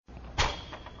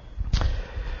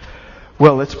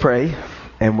Well, let's pray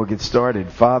and we'll get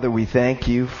started. Father, we thank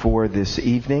you for this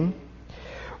evening.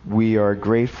 We are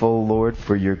grateful, Lord,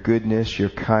 for your goodness, your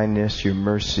kindness, your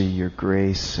mercy, your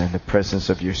grace, and the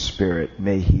presence of your Spirit.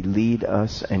 May He lead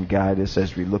us and guide us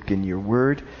as we look in your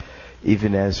word,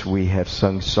 even as we have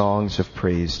sung songs of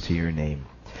praise to your name.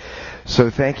 So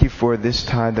thank you for this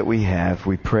time that we have.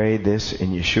 We pray this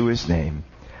in Yeshua's name.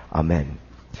 Amen.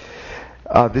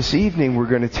 This evening we're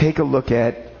going to take a look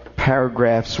at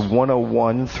paragraphs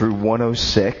 101 through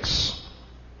 106.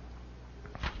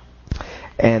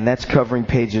 And that's covering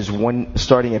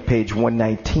starting at page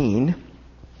 119.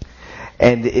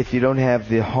 And if you don't have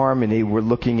the harmony, we're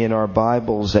looking in our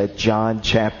Bibles at John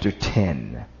chapter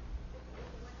 10.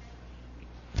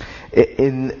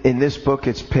 In this book,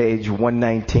 it's page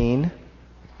 119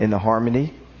 in the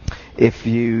harmony. If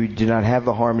you do not have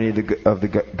the harmony of the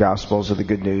Gospels of the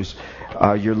Good News,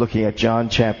 you're looking at John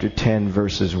chapter 10,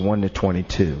 verses 1 to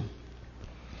 22.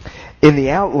 In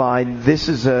the outline, this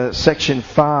is section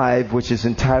 5, which is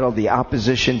entitled The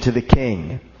Opposition to the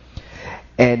King.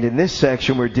 And in this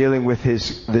section, we're dealing with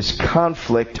this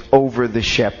conflict over the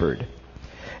shepherd.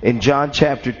 In John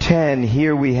chapter 10,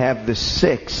 here we have the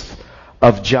 6th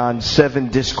of John's 7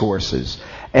 discourses.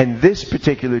 And this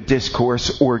particular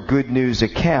discourse or good news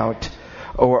account,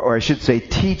 or I should say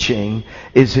teaching,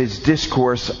 is his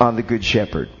discourse on the Good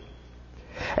Shepherd.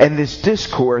 And this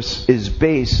discourse is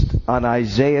based on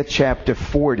Isaiah chapter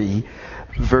 40,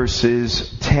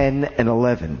 verses 10 and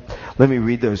 11. Let me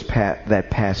read that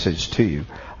passage to you.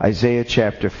 Isaiah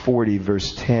chapter 40,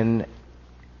 verse 10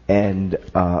 and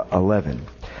 11.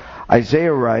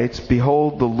 Isaiah writes,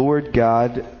 "Behold, the Lord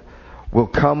God will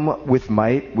come with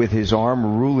might, with his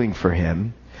arm ruling for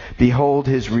him. Behold,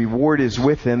 his reward is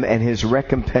with him, and his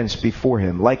recompense before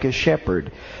him. Like a shepherd,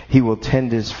 he will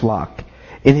tend his flock.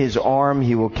 In his arm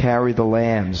he will carry the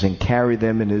lambs, and carry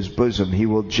them in his bosom. He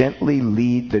will gently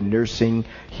lead the nursing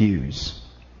ewes."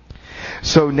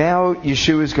 So now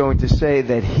Yeshua is going to say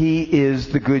that he is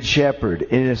the good shepherd.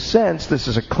 In a sense, this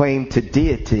is a claim to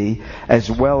deity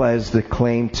as well as the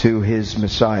claim to his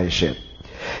messiahship.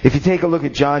 If you take a look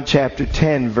at John chapter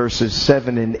 10, verses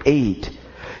 7 and 8,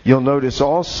 you'll notice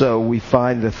also we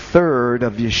find the third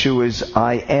of Yeshua's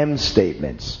I am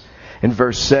statements. In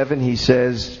verse 7, he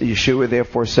says, Yeshua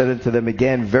therefore said unto them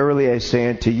again, "Verily I say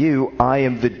unto you, I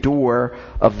am the door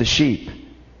of the sheep."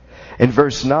 In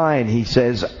verse 9, he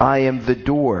says, "I am the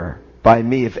door. By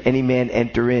me, if any man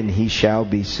enter in, he shall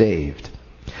be saved."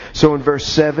 So in verse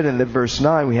 7 and then verse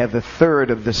 9, we have the third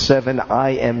of the 7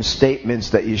 I am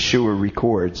statements that Yeshua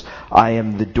records. I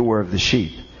am the door of the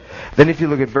sheep. Then if you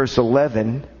look at verse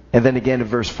 11, and then again in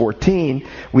verse 14,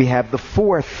 we have the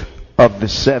fourth of the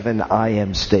 7 I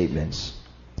am statements.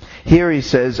 Here he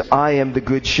says, "I am the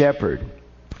good shepherd."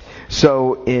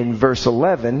 So in verse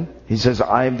 11, he says,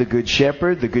 "I am the good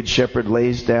shepherd. The good shepherd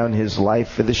lays down his life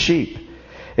for the sheep."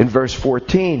 In verse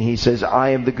 14, he says, "I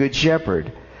am the good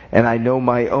shepherd, and I know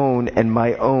my own, and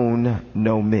my own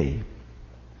know me."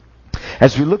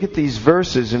 As we look at these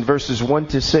verses, in verses 1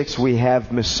 to 6, we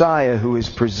have Messiah who is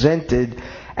presented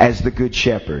as the Good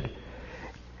Shepherd.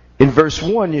 In verse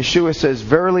 1, Yeshua says,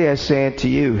 "Verily I say unto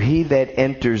you, he that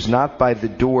enters not by the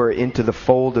door into the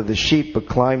fold of the sheep, but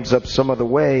climbs up some other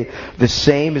way, the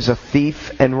same is a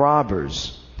thief and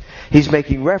robbers." He's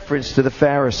making reference to the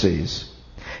Pharisees.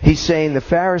 He's saying the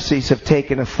Pharisees have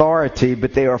taken authority,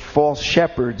 but they are false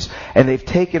shepherds, and they've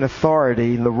taken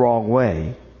authority in the wrong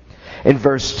way. In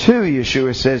verse 2,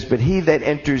 Yeshua says, "But he that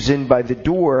enters in by the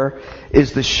door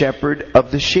is the shepherd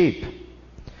of the sheep."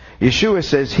 Yeshua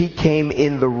says he came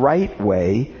in the right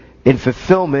way in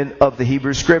fulfillment of the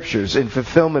Hebrew Scriptures, in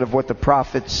fulfillment of what the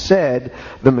prophets said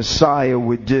the Messiah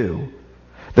would do.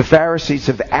 The Pharisees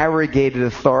have arrogated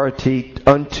authority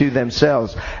unto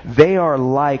themselves. They are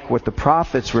like what the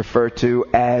prophets refer to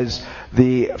as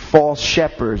the false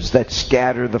shepherds that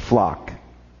scatter the flock.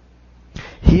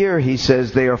 Here he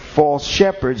says they are false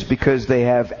shepherds because they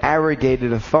have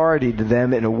arrogated authority to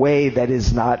them in a way that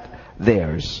is not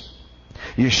theirs.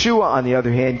 Yeshua, on the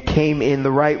other hand, came in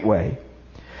the right way.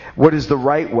 What is the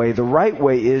right way? The right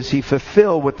way is he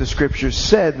fulfilled what the Scriptures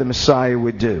said the Messiah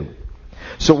would do.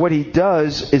 So what he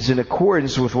does is in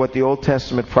accordance with what the Old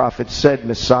Testament prophets said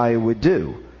Messiah would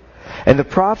do. And the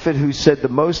prophet who said the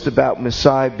most about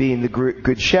Messiah being the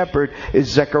good shepherd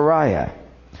is Zechariah.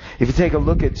 If you take a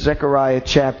look at Zechariah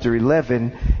chapter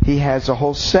 11, he has a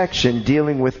whole section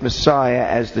dealing with Messiah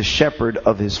as the shepherd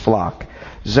of his flock.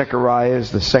 Zechariah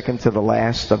is the second to the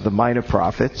last of the minor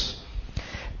prophets.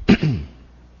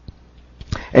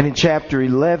 And in chapter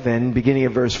 11, beginning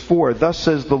of verse 4, "Thus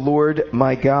says the Lord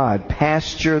my God,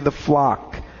 pasture the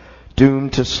flock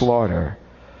doomed to slaughter.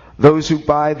 Those who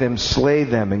buy them slay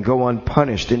them and go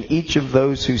unpunished. And each of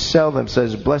those who sell them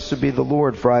says, Blessed be the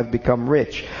Lord, for I have become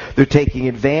rich. They're taking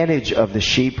advantage of the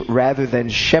sheep rather than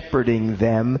shepherding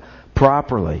them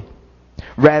properly.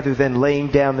 Rather than laying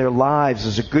down their lives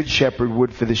as a good shepherd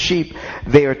would for the sheep,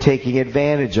 they are taking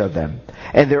advantage of them.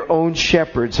 And their own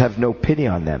shepherds have no pity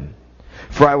on them.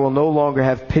 For I will no longer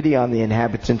have pity on the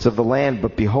inhabitants of the land,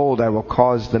 but behold, I will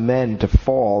cause the men to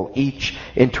fall, each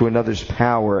into another's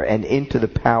power, and into the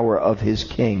power of his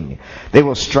king. They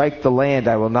will strike the land,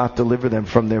 I will not deliver them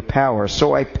from their power.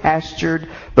 So I pastured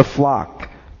the flock,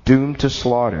 doomed to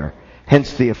slaughter,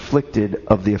 hence the afflicted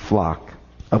of the flock.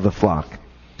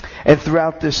 And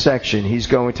throughout this section, he's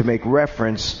going to make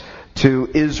reference to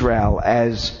Israel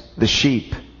as the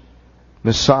sheep.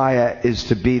 Messiah is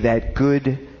to be that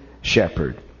good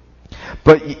shepherd.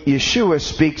 But Yeshua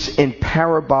speaks in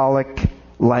parabolic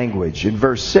language. In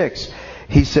verse 6,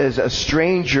 he says, A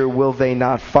stranger will they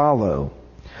not follow,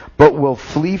 but will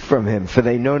flee from him, for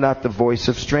they know not the voice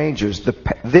of strangers.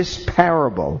 This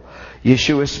parable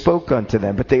Yeshua spoke unto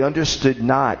them, but they understood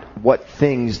not what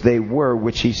things they were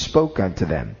which he spoke unto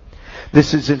them.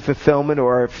 This is in fulfillment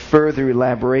or a further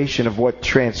elaboration of what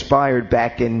transpired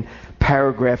back in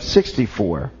paragraph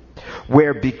 64.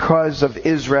 Where because of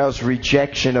Israel's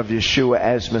rejection of Yeshua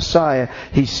as Messiah,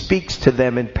 he speaks to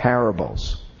them in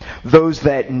parables. Those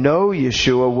that know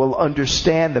Yeshua will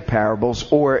understand the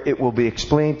parables, or it will be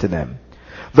explained to them.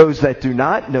 Those that do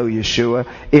not know Yeshua,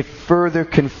 it further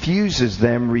confuses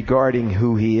them regarding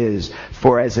who he is.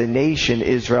 For as a nation,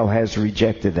 Israel has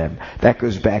rejected them. That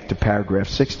goes back to paragraph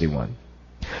 61.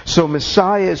 So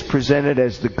Messiah is presented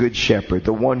as the good shepherd,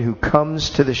 the one who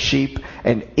comes to the sheep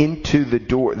and into the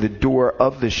door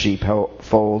of the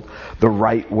sheepfold the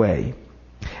right way.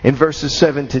 In verses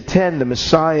 7 to 10, the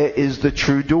Messiah is the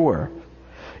true door.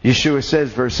 Yeshua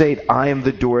says, verse 8, I am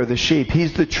the door of the sheep.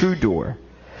 He's the true door.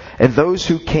 And those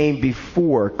who came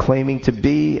before claiming to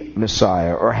be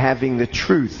Messiah or having the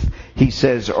truth, he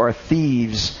says, are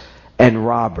thieves and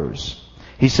robbers.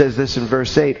 He says this in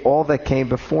verse 8, all that came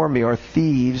before me are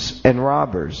thieves and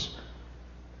robbers.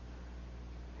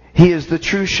 He is the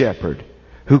true shepherd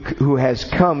who has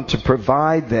come to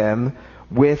provide them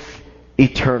with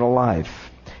eternal life.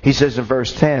 He says in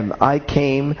verse 10, I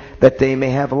came that they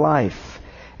may have life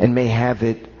and may have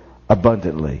it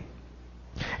abundantly.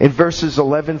 In verses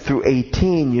 11 through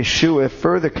 18, Yeshua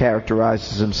further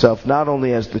characterizes himself not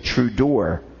only as the true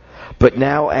door, but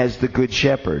now as the good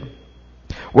shepherd.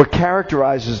 What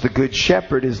characterizes the good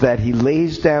shepherd is that he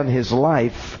lays down his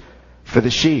life for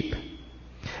the sheep.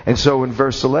 And so in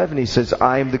verse 11 he says,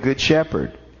 I am the good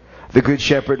shepherd. The good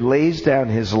shepherd lays down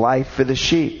his life for the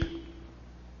sheep.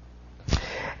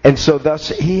 And so thus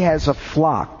he has a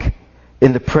flock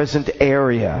in the present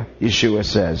area, Yeshua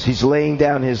says. He's laying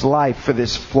down his life for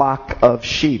this flock of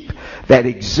sheep that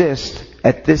exist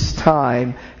at this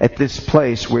time, at this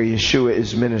place where Yeshua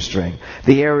is ministering.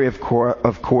 The area,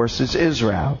 of course, is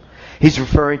Israel. He's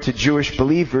referring to Jewish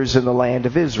believers in the land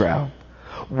of Israel.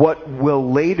 What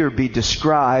will later be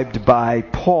described by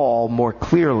Paul more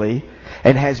clearly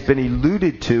and has been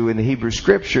alluded to in the Hebrew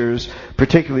Scriptures,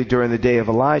 particularly during the day of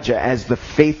Elijah, as the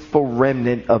faithful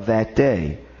remnant of that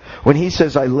day. When he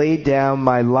says, I laid down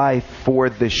my life for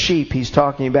the sheep, he's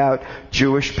talking about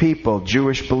Jewish people,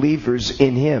 Jewish believers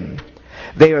in him.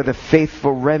 They are the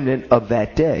faithful remnant of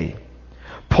that day.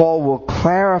 Paul will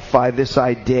clarify this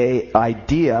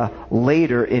idea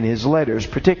later in his letters,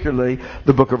 particularly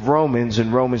the book of Romans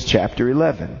in Romans chapter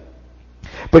 11.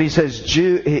 But he says,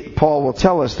 Paul will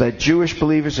tell us that Jewish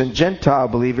believers and Gentile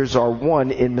believers are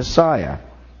one in Messiah.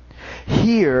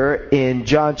 Here in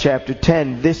John chapter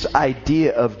 10, this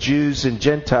idea of Jews and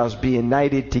Gentiles being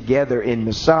united together in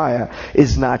Messiah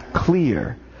is not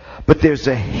clear. But there's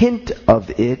a hint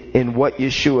of it in what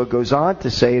Yeshua goes on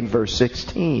to say in verse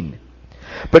 16.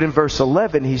 But in verse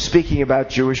 11, he's speaking about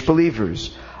Jewish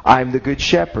believers. I'm the good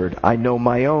shepherd. I know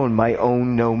my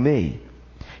own know me.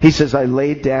 He says, I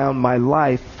laid down my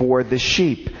life for the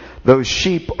sheep. Those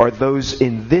sheep are those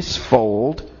in this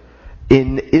fold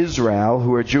in Israel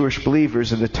who are Jewish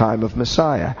believers in the time of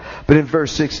Messiah. But in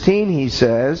verse 16 he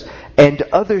says, and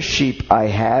other sheep I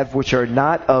have which are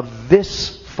not of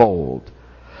this fold.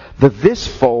 This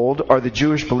fold are the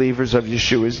Jewish believers of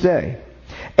Yeshua's day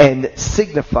and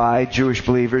signify Jewish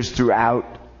believers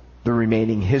throughout the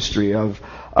remaining history of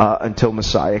until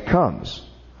Messiah comes.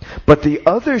 But the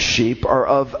other sheep are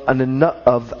of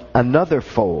another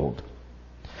fold.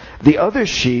 The other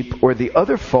sheep or the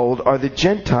other fold are the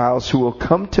Gentiles who will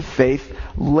come to faith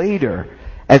later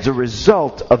as a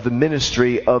result of the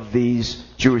ministry of these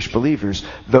Jewish believers,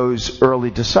 those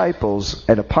early disciples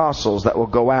and apostles that will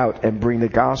go out and bring the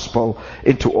gospel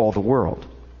into all the world.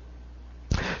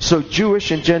 So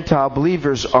Jewish and Gentile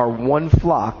believers are one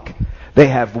flock. They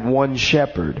have one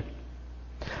shepherd.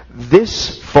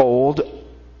 This fold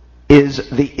is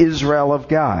the Israel of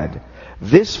God.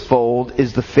 This fold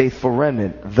is the faithful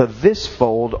remnant. This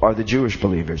fold are the Jewish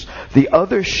believers. The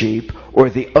other sheep, or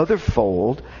the other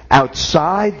fold,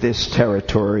 outside this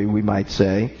territory, we might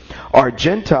say, are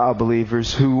Gentile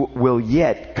believers who will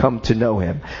yet come to know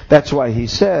Him. That's why He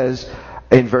says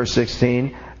in verse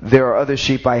 16, there are other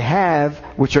sheep I have,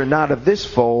 which are not of this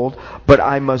fold, but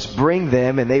I must bring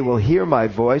them, and they will hear my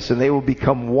voice, and they will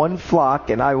become one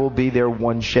flock, and I will be their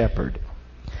one shepherd.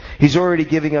 He's already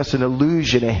giving us an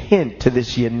allusion, a hint to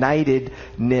this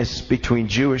unitedness between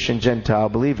Jewish and Gentile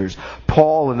believers.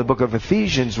 Paul in the book of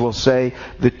Ephesians will say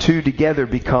the two together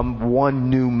become one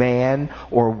new man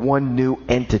or one new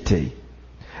entity.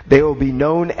 They will be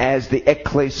known as the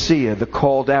ecclesia, the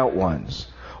called out ones.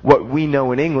 What we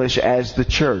know in English as the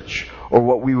church, or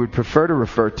what we would prefer to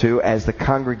refer to as the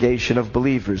congregation of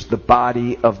believers, the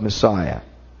body of Messiah.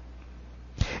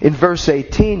 In verse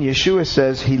 18, Yeshua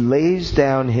says He lays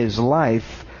down His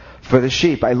life for the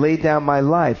sheep. I lay down my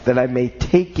life that I may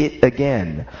take it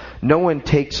again. No one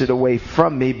takes it away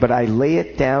from me, but I lay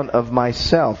it down of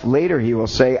myself. Later He will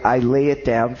say, I lay it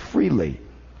down freely.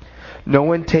 No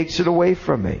one takes it away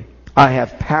from me. I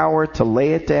have power to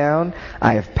lay it down.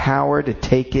 I have power to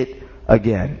take it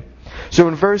again. So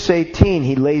in verse 18,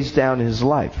 He lays down His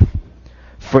life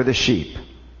for the sheep.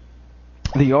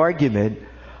 The argument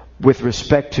with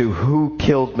respect to who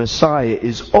killed Messiah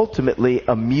is ultimately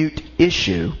a mute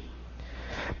issue,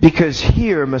 because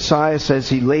here Messiah says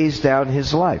He lays down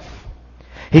His life.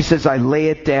 He says, I lay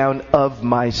it down of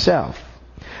myself.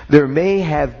 There may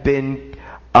have been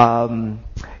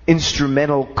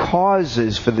instrumental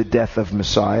causes for the death of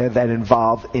Messiah that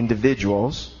involve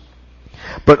individuals,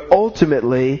 but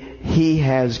ultimately He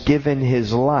has given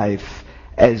His life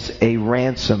as a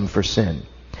ransom for sin.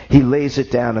 He lays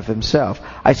it down of Himself.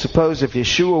 I suppose if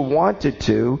Yeshua wanted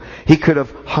to, He could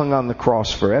have hung on the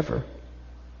cross forever.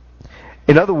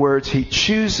 In other words, He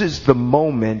chooses the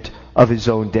moment of His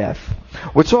own death.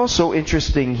 What's also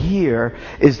interesting here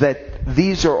is that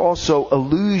these are also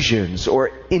allusions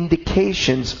or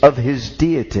indications of His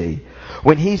deity.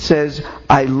 When He says,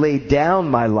 I lay down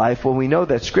my life, well, we know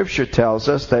that Scripture tells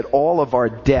us that all of our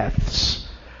deaths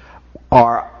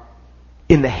are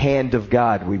in the hand of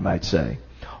God, we might say.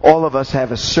 All of us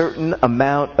have a certain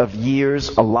amount of years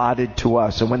allotted to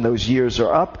us, and when those years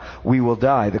are up, we will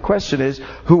die. The question is,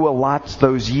 who allots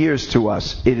those years to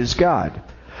us? It is God.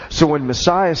 So when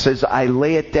Messiah says, I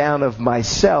lay it down of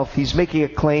myself, He's making a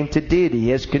claim to deity. He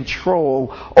has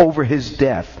control over His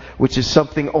death, which is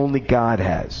something only God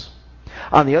has.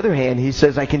 On the other hand, He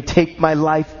says, I can take my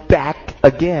life back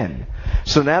again.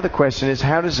 So now the question is,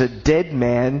 how does a dead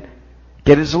man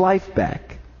get his life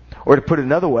back? Or to put it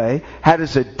another way, how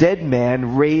does a dead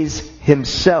man raise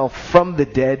himself from the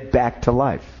dead back to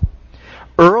life?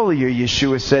 Earlier,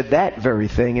 Yeshua said that very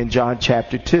thing in John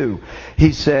chapter 2.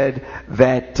 He said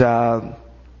that,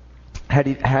 how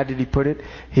did He put it?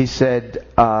 He said,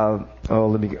 I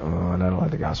don't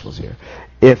have the Gospels here.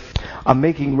 If I'm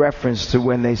making reference to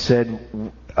when they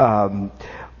said,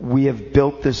 we have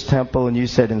built this temple, and you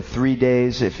said in 3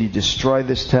 days, if you destroy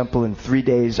this temple in 3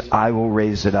 days, I will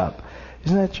raise it up.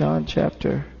 Isn't that John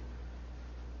chapter?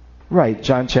 Right,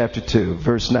 John chapter 2,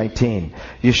 verse 19.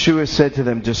 Yeshua said to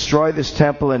them, destroy this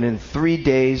temple, and in 3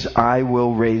 days I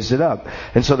will raise it up.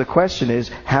 And so the question is,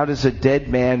 how does a dead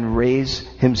man raise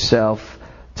himself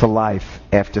to life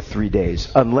after 3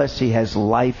 days? Unless he has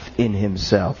life in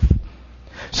himself.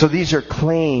 So these are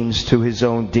claims to His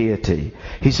own deity.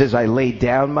 He says, I lay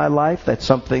down my life. That's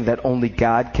something that only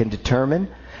God can determine.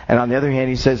 And on the other hand,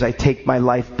 He says, I take my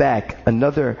life back.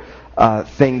 Another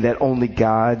thing that only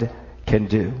God can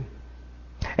do.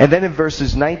 And then in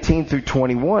verses 19 through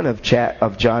 21 of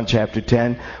John chapter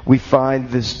 10, we find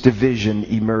this division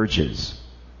emerges.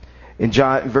 In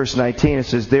verse 19 it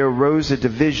says, there arose a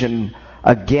division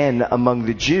again among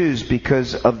the Jews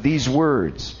because of these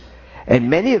words.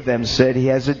 And many of them said, He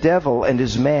has a devil and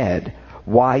is mad.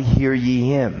 Why hear ye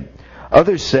him?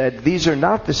 Others said, these are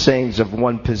not the sayings of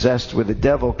one possessed with a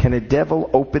devil. Can a devil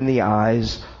open the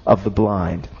eyes of the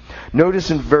blind?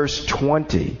 Notice in verse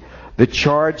 20, the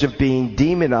charge of being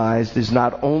demonized is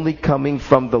not only coming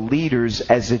from the leaders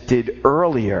as it did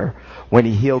earlier when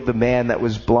He healed the man that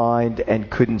was blind and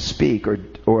couldn't speak,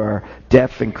 or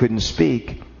deaf and couldn't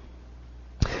speak.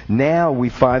 Now we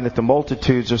find that the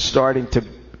multitudes are starting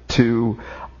to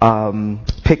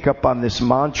pick up on this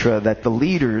mantra that the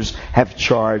leaders have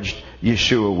charged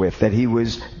Yeshua with, that he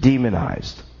was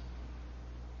demonized.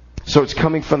 So it's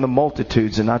coming from the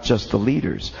multitudes and not just the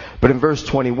leaders. But in verse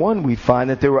 21 we find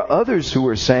that there were others who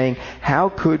were saying, how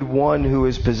could one who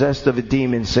is possessed of a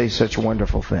demon say such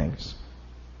wonderful things?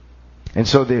 And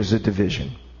so there's a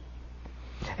division.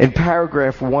 In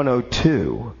paragraph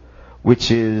 102,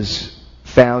 which is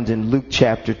found in Luke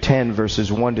chapter 10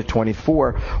 verses 1 to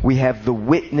 24, we have the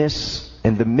witness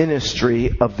and the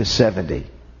ministry of the 70.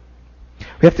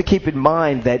 We have to keep in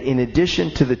mind that in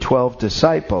addition to the 12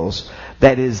 disciples,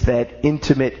 that is that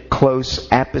intimate, close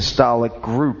apostolic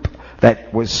group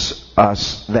that was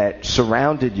that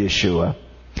surrounded Yeshua,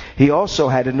 he also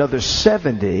had another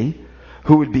 70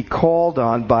 who would be called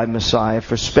on by Messiah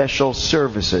for special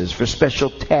services, for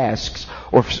special tasks,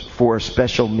 or for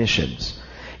special missions.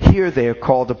 Here they are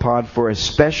called upon for a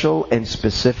special and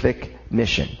specific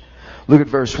mission. Look at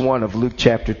verse 1 of Luke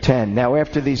chapter 10. Now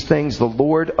after these things, the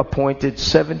Lord appointed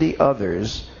 70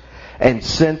 others and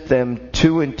sent them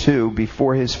 2 and 2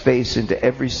 before his face into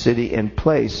every city and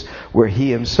place where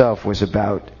he himself was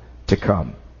about to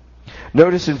come.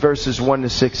 Notice in verses 1 to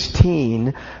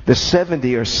 16, the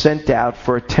 70 are sent out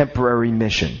for a temporary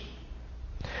mission.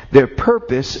 Their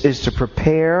purpose is to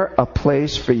prepare a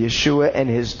place for Yeshua and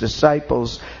his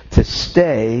disciples to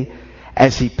stay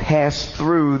as he passed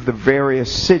through the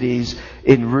various cities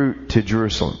en route to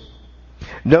Jerusalem.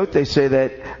 Note they say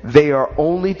that they are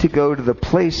only to go to the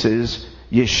places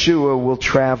Yeshua will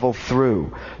travel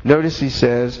through. Notice he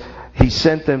says he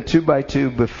sent them 2 by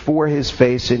 2 before his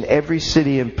face in every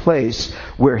city and place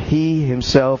where he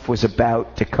himself was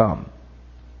about to come.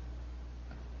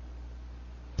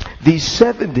 These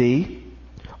 70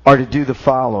 are to do the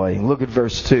following. Look at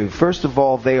verse 2. First of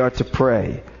all, they are to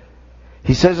pray.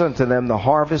 He says unto them, the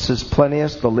harvest is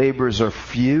plenteous, the laborers are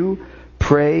few.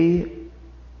 Pray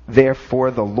therefore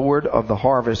the Lord of the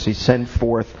harvest, he sends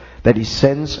forth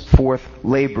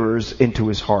laborers into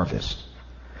his harvest.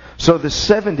 So the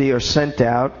 70 are sent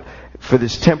out for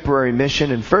this temporary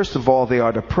mission, and first of all they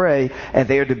are to pray, and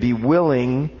they are to be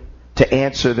willing to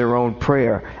answer their own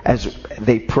prayer. As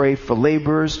they pray for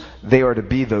laborers, they are to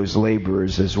be those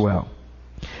laborers as well.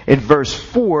 In verse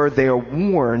 4, they are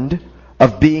warned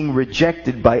of being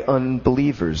rejected by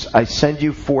unbelievers. I send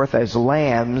you forth as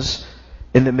lambs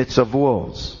in the midst of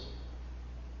wolves.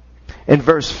 In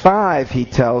verse 5, he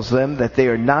tells them that they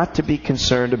are not to be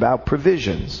concerned about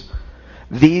provisions.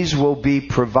 These will be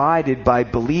provided by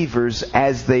believers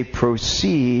as they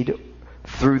proceed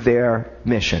through their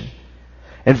mission.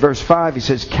 In verse 5, he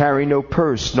says, carry no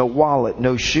purse, no wallet,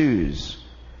 no shoes.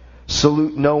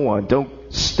 Salute no one.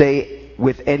 Don't stay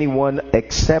with anyone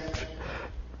except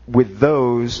with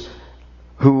those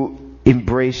who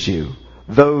embrace you.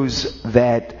 Those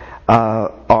that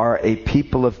are a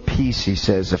people of peace, he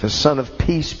says. If a son of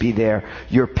peace be there,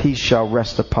 your peace shall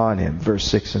rest upon him. Verse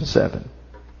 6 and 7.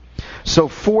 So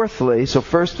first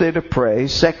they're to pray.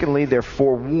 Secondly, they're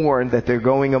forewarned that they're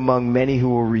going among many who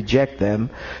will reject them.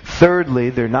 Thirdly,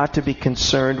 they're not to be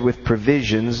concerned with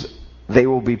provisions. They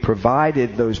will be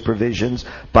provided those provisions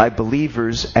by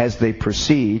believers as they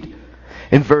proceed.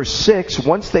 In verse 6,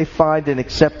 once they find an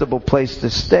acceptable place to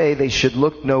stay, they should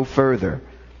look no further.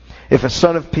 If a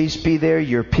son of peace be there,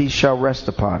 your peace shall rest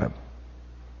upon him.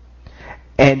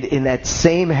 And in that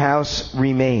same house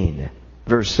remain.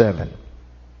 Verse 7.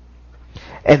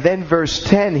 And then verse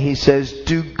 10, he says,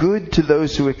 do good to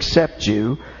those who accept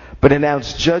you, but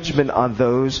announce judgment on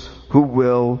those who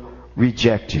will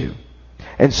reject you.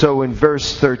 And so in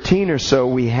verse 13 or so,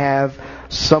 we have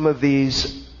some of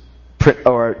these,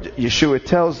 or Yeshua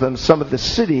tells them some of the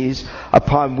cities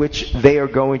upon which they are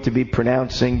going to be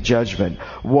pronouncing judgment.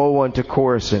 Woe unto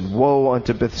Chorazin, woe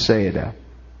unto Bethsaida.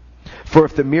 For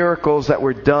if the miracles that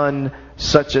were done,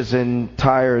 such as in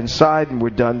Tyre and Sidon, were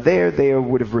done there, they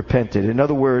would have repented. In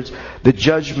other words, the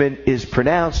judgment is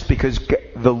pronounced because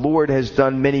the Lord has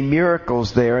done many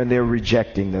miracles there, and they're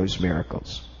rejecting those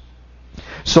miracles.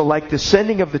 So like the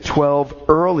sending of the 12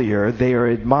 earlier, they are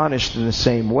admonished in the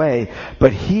same way.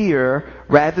 But here,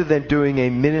 rather than doing a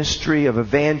ministry of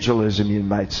evangelism, you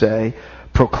might say,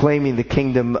 proclaiming the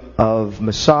kingdom of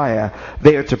Messiah,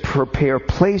 they are to prepare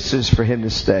places for him to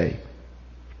stay.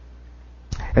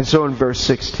 And so in verse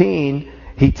 16,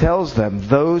 he tells them,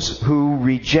 those who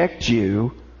reject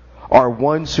you are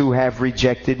ones who have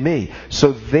rejected me.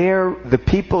 So the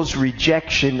people's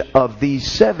rejection of these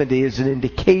 70 is an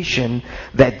indication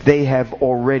that they have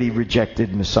already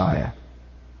rejected Messiah.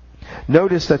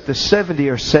 Notice that the 70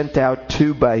 are sent out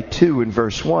 2 by 2 in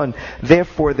verse 1.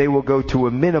 Therefore, they will go to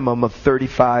a minimum of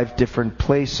 35 different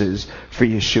places for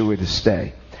Yeshua to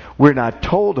stay. We're not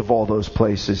told of all those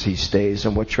places he stays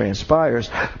and what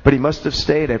transpires, but he must have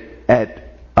stayed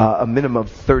at a minimum of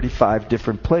 35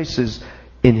 different places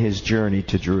in his journey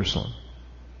to Jerusalem.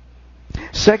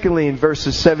 Secondly, in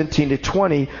verses 17 to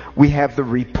 20, we have the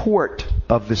report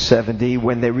of the 70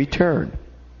 when they return.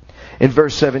 In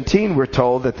verse 17, we're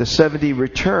told that the 70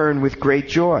 return with great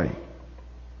joy.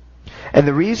 And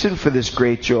the reason for this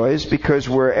great joy is because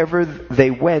wherever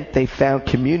they went, they found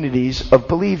communities of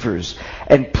believers,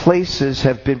 and places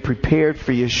have been prepared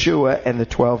for Yeshua and the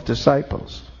 12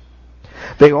 disciples.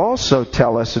 They also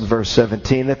tell us in verse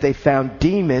 17 that they found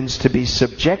demons to be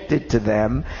subjected to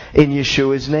them in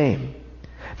Yeshua's name.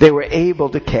 They were able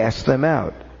to cast them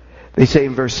out. They say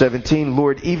in verse 17,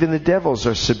 Lord, even the devils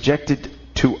are subjected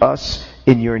to us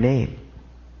in your name.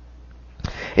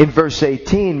 In verse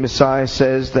 18, Messiah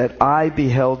says that I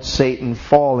beheld Satan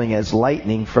falling as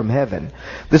lightning from heaven.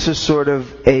 This is sort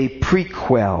of a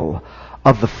prequel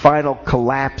of the final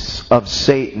collapse of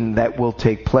Satan that will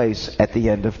take place at the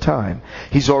end of time.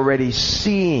 He's already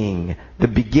seeing the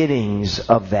beginnings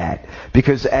of that,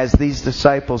 because as these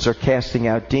disciples are casting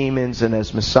out demons and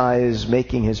as Messiah is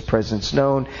making his presence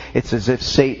known, it's as if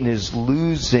Satan is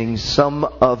losing some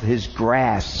of his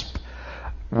grasp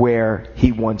where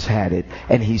he once had it,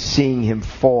 and he's seeing him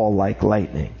fall like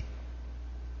lightning.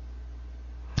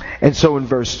 And so in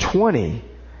verse 20,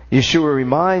 Yeshua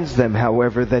reminds them,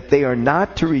 however, that they are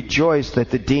not to rejoice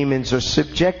that the demons are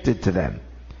subjected to them.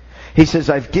 He says,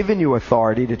 I've given you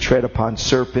authority to tread upon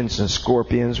serpents and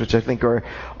scorpions, which I think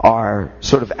are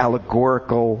sort of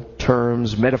allegorical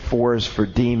terms, metaphors for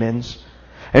demons,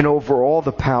 and over all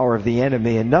the power of the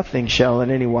enemy, and nothing shall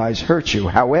in any wise hurt you.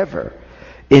 However,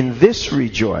 in this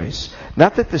rejoice,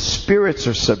 not that the spirits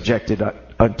are subjected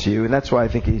unto you, and that's why I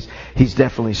think he's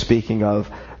definitely speaking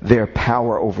of their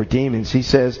power over demons. He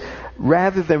says,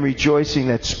 rather than rejoicing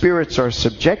that spirits are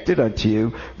subjected unto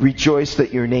you, rejoice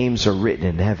that your names are written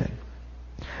in heaven.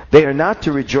 They are not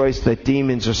to rejoice that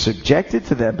demons are subjected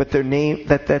to them, but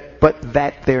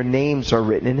that their names are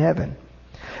written in heaven.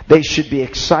 They should be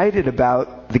excited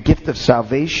about the gift of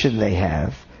salvation they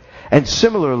have. And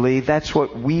similarly, that's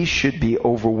what we should be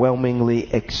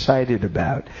overwhelmingly excited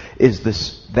about, is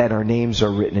this, that our names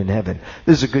are written in heaven.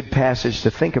 This is a good passage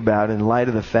to think about in light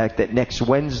of the fact that next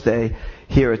Wednesday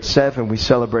here at 7 we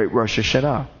celebrate Rosh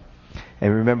Hashanah.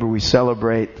 And remember, we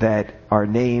celebrate that our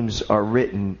names are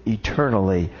written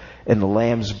eternally in the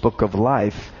Lamb's Book of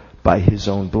Life by His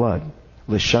own blood.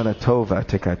 L'shana tova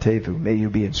tekatevu. May you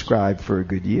be inscribed for a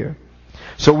good year.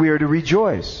 So we are to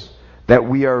rejoice that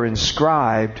we are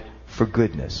inscribed for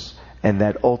goodness, and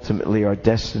that ultimately our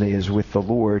destiny is with the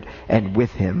Lord and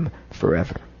with Him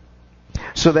forever.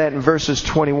 So that in verses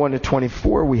 21 to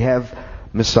 24 we have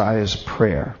Messiah's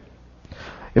prayer.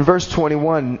 In verse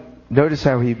 21, notice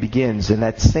how he begins. In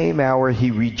that same hour he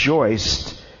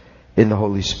rejoiced in the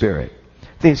Holy Spirit.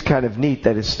 I think it's kind of neat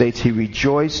that it states he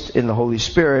rejoiced in the Holy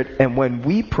Spirit, and when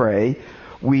we pray,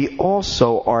 we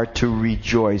also are to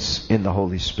rejoice in the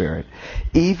Holy Spirit.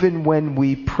 Even when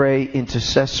we pray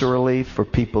intercessorily for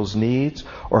people's needs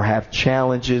or have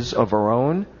challenges of our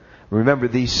own, remember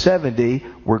these 70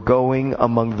 were going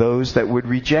among those that would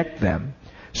reject them.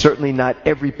 Certainly not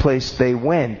every place they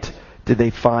went did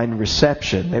they find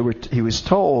reception. He was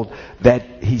told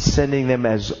that he's sending them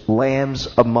as lambs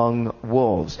among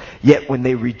wolves. Yet when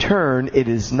they return, it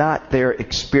is not their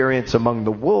experience among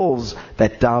the wolves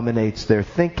that dominates their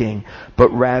thinking, but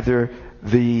rather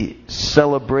the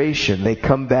celebration. They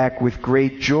come back with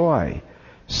great joy,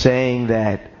 saying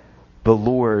that the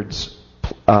Lord's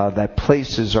that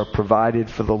places are provided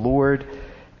for the Lord,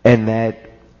 and that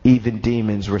even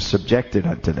demons were subjected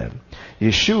unto them.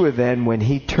 Yeshua then, when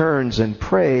he turns and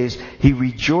prays, he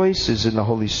rejoices in the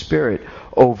Holy Spirit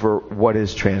over what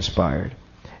has transpired.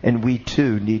 And we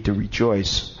too need to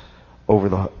rejoice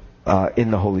over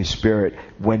in the Holy Spirit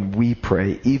when we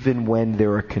pray, even when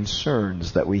there are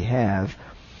concerns that we have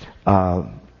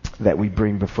that we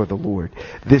bring before the Lord.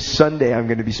 This Sunday I'm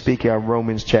going to be speaking on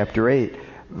Romans chapter 8.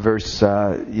 Verse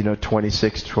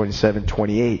 26, 27,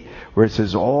 28, where it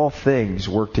says, all things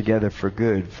work together for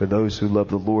good for those who love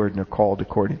the Lord and are called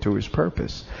according to His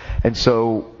purpose. And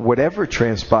so whatever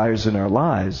transpires in our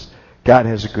lives, God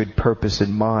has a good purpose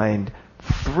in mind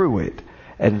through it.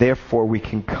 And therefore we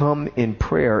can come in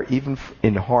prayer, even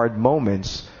in hard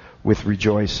moments, with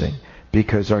rejoicing.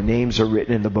 Because our names are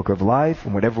written in the book of life,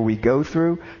 and whatever we go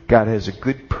through, God has a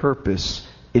good purpose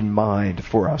in mind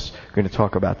for us. We're going to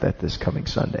talk about that this coming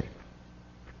Sunday.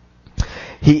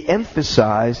 He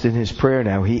emphasized in his prayer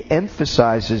now, he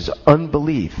emphasizes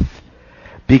unbelief,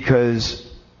 because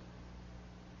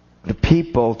the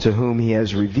people to whom he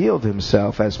has revealed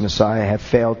himself as Messiah have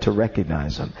failed to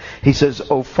recognize him. He says,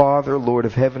 O Father, Lord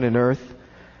of heaven and earth,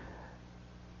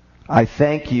 I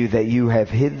thank you that you have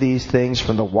hid these things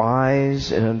from the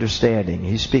wise and understanding.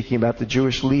 He's speaking about the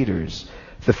Jewish leaders,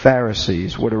 the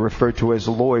Pharisees, what are referred to as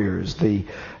lawyers, the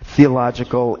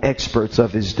theological experts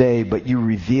of his day, but you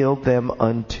revealed them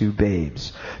unto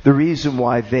babes. The reason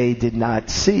why they did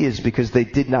not see is because they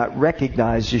did not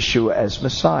recognize Yeshua as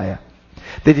Messiah.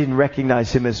 They didn't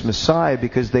recognize him as Messiah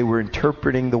because they were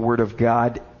interpreting the Word of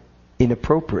God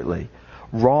inappropriately,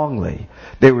 wrongly.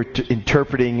 They were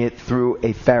interpreting it through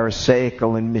a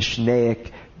Pharisaical and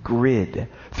Mishnaic grid,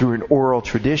 through an oral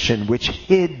tradition which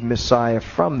hid Messiah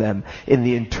from them in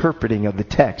the interpreting of the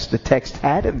text. The text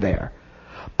had him there,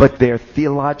 but their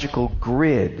theological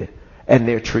grid and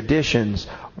their traditions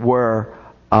were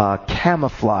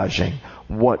camouflaging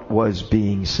what was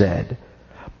being said.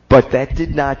 But that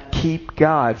did not keep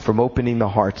God from opening the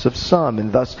hearts of some,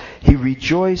 and thus he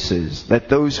rejoices that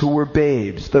those who were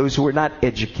babes, those who were not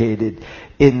educated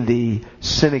in the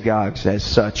synagogues as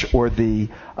such, or the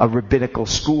rabbinical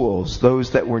schools,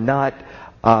 those that were not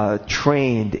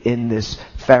trained in this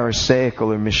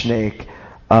Pharisaical or Mishnaic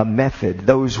method,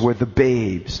 those were the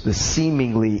babes, the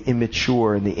seemingly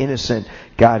immature and the innocent.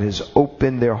 God has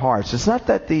opened their hearts. It's not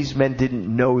that these men didn't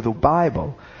know the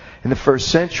Bible. In the first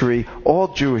century, all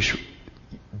Jewish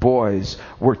boys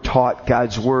were taught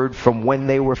God's Word from when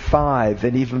they were 5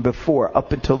 and even before,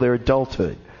 up until their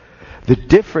adulthood. The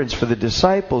difference for the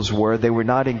disciples were they were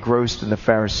not engrossed in the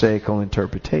Pharisaical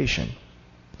interpretation.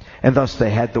 And thus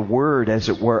they had the Word, as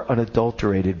it were,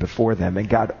 unadulterated before them, and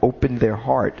God opened their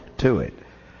heart to it.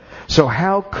 So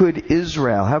how could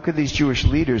Israel, how could these Jewish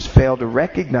leaders fail to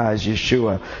recognize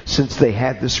Yeshua since they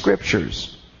had the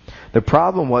Scriptures? The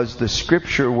problem was the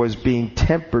Scripture was being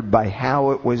tempered by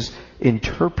how it was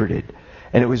interpreted.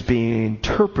 And it was being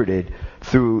interpreted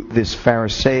through this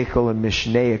Pharisaical and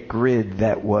Mishnaic grid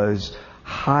that was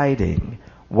hiding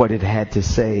what it had to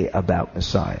say about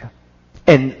Messiah.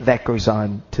 And that goes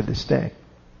on to this day.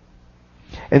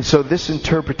 And so this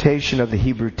interpretation of the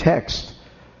Hebrew text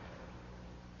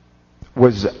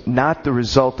was not the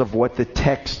result of what the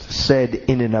text said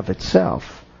in and of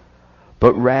itself,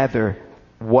 but rather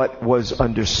what was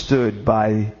understood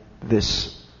by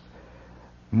this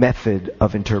method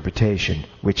of interpretation,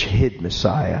 which hid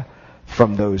Messiah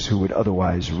from those who would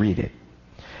otherwise read it.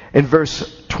 In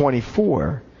verse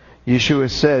 24, Yeshua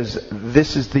says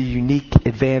this is the unique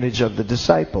advantage of the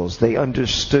disciples. They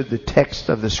understood the text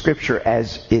of the Scripture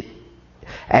as it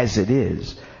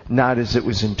is, not as it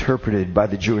was interpreted by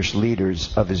the Jewish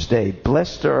leaders of his day.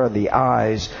 Blessed are the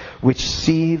eyes which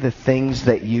see the things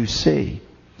that you see.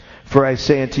 For I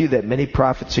say unto you that many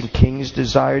prophets and kings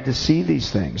desired to see these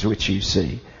things which you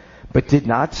see, but did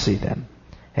not see them,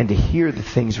 and to hear the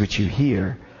things which you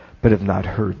hear, but have not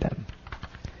heard them.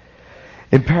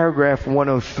 In paragraph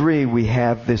 103, we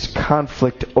have this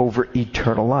conflict over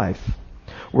eternal life.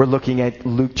 We're looking at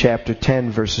Luke chapter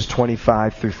 10, verses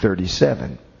 25 through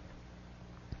 37.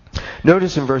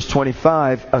 Notice in verse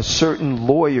 25, a certain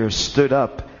lawyer stood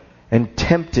up and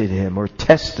tempted him, or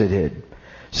tested him,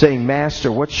 saying,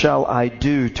 Master, what shall I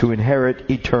do to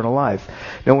inherit eternal life?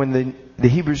 Now when the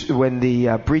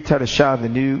Brit Hadashah, the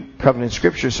New Covenant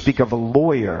Scriptures, speak of a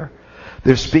lawyer,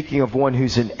 they're speaking of one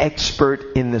who's an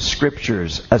expert in the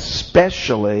Scriptures,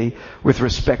 especially with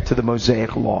respect to the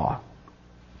Mosaic Law.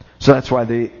 So that's why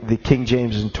the King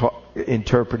James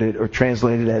interpreted or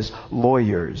translated as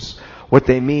lawyers. What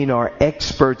they mean are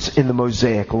experts in the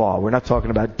Mosaic Law. We're not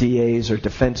talking about DAs or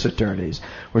defense attorneys.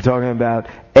 We're talking about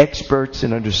experts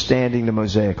in understanding the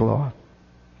Mosaic Law.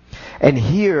 And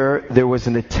here there was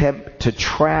an attempt to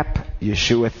trap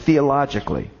Yeshua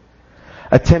theologically,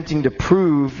 attempting to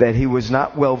prove that he was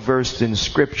not well versed in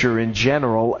Scripture in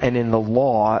general and in the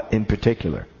law in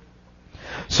particular.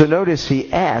 So notice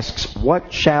he asks,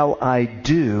 what shall I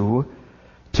do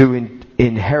to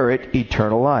inherit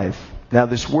eternal life? Now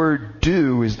this word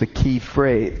do is the key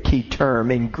phrase, key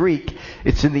term. In Greek,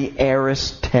 it's in the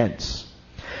aorist tense.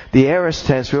 The aorist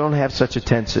tense, we don't have such a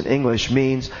tense in English,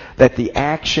 means that the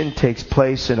action takes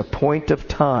place in a point of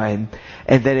time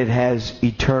and that it has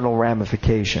eternal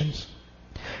ramifications.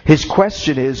 His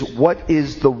question is, what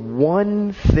is the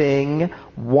one thing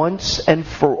once and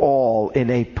for all in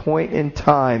a point in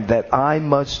time that I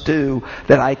must do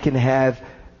that I can have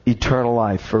eternal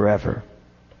life forever?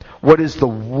 What is the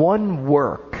one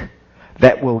work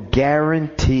that will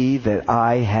guarantee that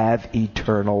I have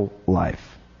eternal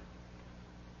life?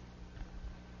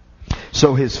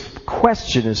 So his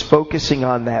question is focusing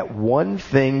on that one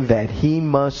thing that he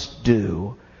must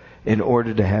do in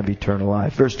order to have eternal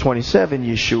life. Verse 27,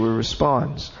 Yeshua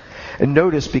responds. And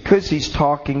notice, because he's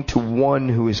talking to one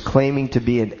who is claiming to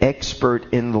be an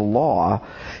expert in the law,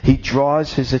 he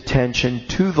draws his attention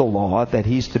to the law that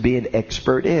he's to be an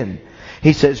expert in.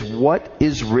 He says, what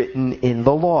is written in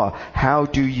the law? How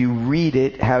do you read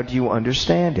it? How do you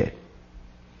understand it?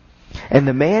 And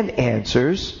the man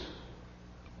answers,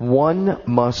 one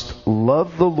must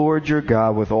love the Lord your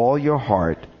God with all your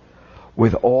heart,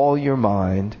 with all your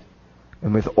mind,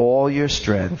 and with all your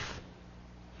strength,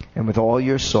 and with all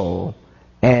your soul,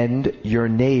 and your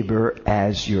neighbor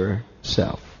as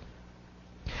yourself.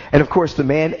 And of course, the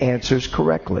man answers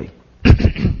correctly.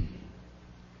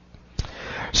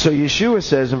 So Yeshua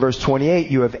says in verse 28,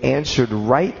 you have answered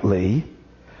rightly.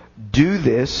 Do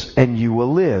this and you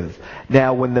will live.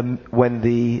 Now, when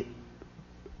the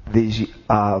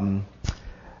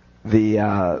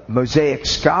Mosaic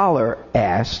scholar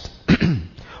asked,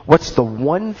 what's the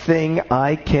one thing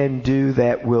I can do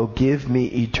that will give me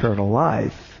eternal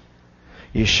life?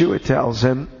 Yeshua tells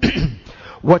him,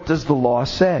 what does the law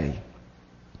say?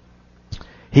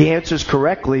 He answers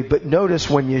correctly, but notice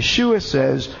when Yeshua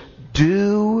says,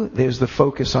 do, there's the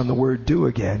focus on the word do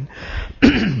again,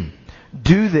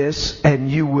 do this and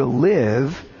you will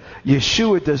live,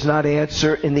 Yeshua does not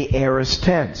answer in the aorist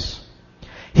tense.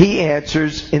 He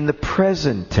answers in the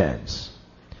present tense,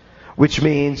 which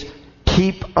means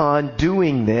keep on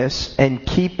doing this and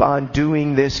keep on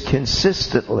doing this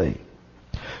consistently.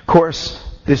 Of course,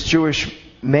 this Jewish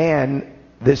man,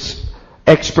 this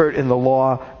expert in the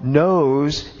law,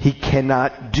 knows he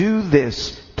cannot do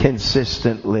this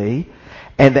consistently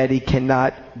and that he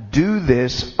cannot do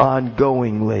this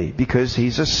ongoingly because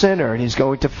he's a sinner and he's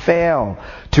going to fail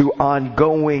to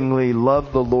ongoingly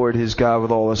love the Lord his God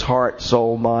with all his heart,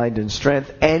 soul, mind, and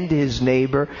strength, and his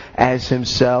neighbor as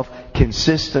himself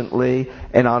consistently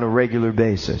and on a regular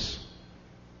basis.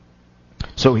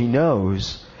 So he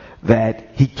knows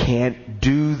that he can't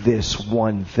do this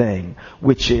one thing,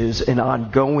 which is an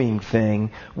ongoing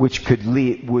thing which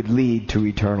would lead to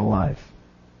eternal life.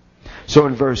 So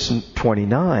in verse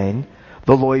 29,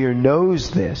 the lawyer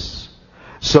knows this.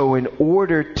 So in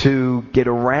order to get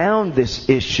around this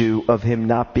issue of him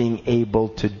not being able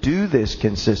to do this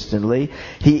consistently,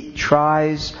 he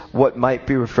tries what might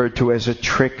be referred to as a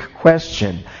trick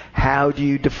question. How do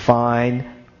you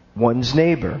define one's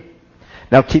neighbor?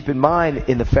 Now keep in mind,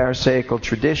 in the Pharisaical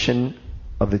tradition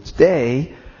of its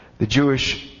day, the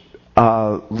Jewish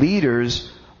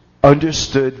leaders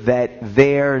understood that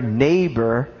their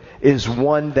neighbor is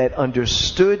one that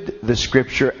understood the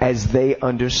Scripture as they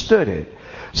understood it.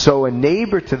 So a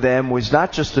neighbor to them was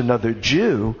not just another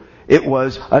Jew, it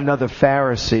was another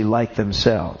Pharisee like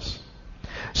themselves.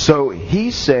 So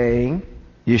he's saying,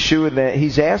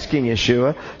 he's asking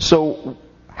Yeshua, so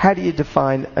how do you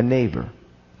define a neighbor?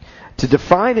 To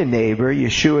define a neighbor,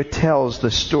 Yeshua tells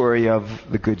the story of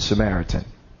the Good Samaritan.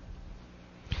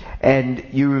 And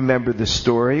you remember the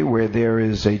story where there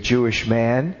is a Jewish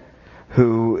man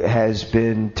who has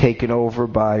been taken over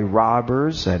by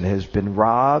robbers and has been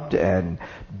robbed and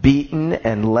beaten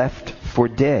and left for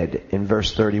dead in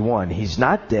verse 31. He's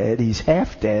not dead, he's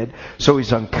half dead, so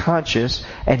he's unconscious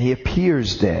and he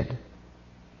appears dead.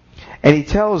 And he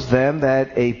tells them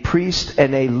that a priest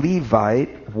and a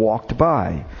Levite walked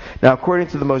by. Now, according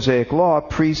to the Mosaic law,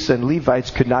 priests and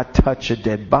Levites could not touch a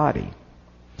dead body.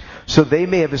 So they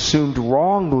may have assumed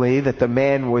wrongly that the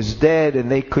man was dead and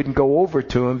they couldn't go over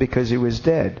to him because he was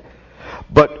dead.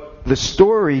 But the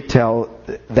story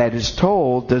that is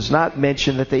told does not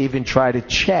mention that they even try to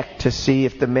check to see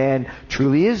if the man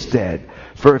truly is dead.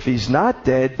 For if he's not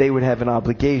dead, they would have an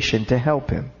obligation to help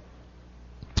him.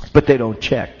 But they don't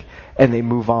check, and they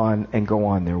move on and go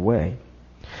on their way.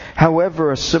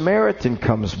 However, a Samaritan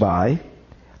comes by.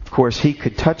 Of course, he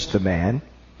could touch the man,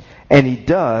 and he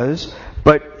does,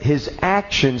 but his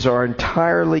actions are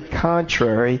entirely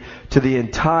contrary to the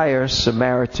entire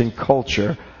Samaritan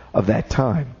culture of that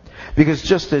time. Because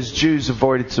just as Jews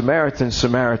avoided Samaritans,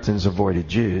 Samaritans avoided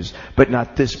Jews, but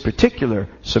not this particular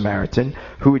Samaritan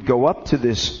who would go up to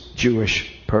this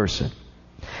Jewish person.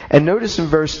 And notice in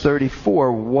verse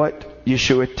 34 what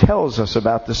Yeshua tells us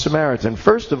about the Samaritan.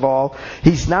 First of all,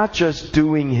 he's not just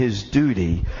doing his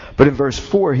duty, but in verse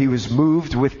 4 he was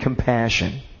moved with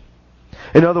compassion.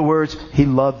 In other words, he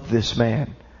loved this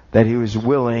man, that he was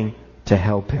willing to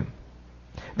help him.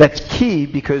 That's key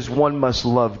because one must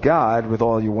love God with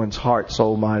all one's heart,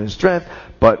 soul, mind, and strength,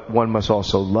 but one must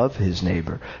also love his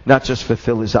neighbor. Not just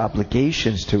fulfill his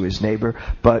obligations to his neighbor,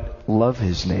 but love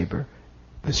his neighbor,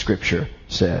 the Scripture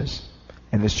says.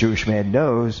 And this Jewish man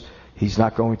knows he's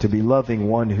not going to be loving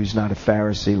one who's not a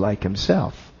Pharisee like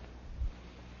himself.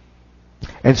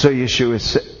 And so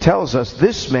Yeshua tells us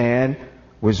this man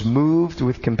was moved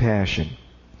with compassion.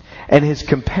 And his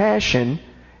compassion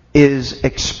is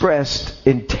expressed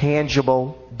in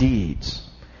tangible deeds.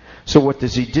 So what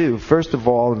does he do? First of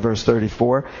all, in verse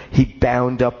 34, he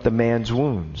bound up the man's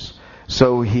wounds.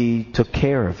 So he took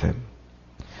care of him.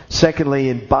 Secondly,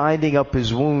 in binding up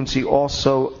his wounds, he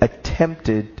also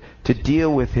attempted to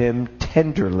deal with him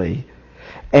tenderly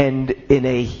and in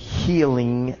a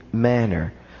healing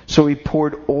manner. So he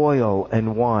poured oil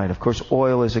and wine. Of course,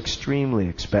 oil is extremely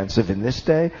expensive in this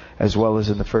day as well as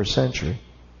in the first century.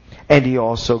 And he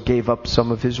also gave up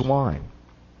some of his wine.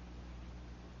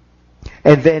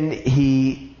 And then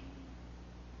he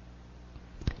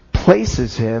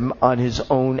places him on his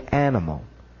own animal.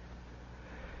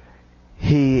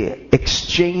 He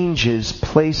exchanges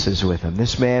places with him.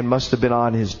 This man must have been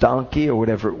on his donkey or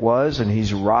whatever it was, and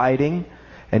he's riding.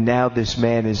 And now this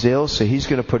man is ill, so he's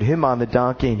going to put him on the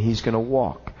donkey and he's going to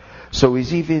walk. So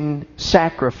he's even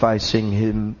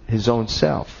sacrificing his own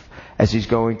self as he's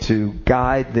going to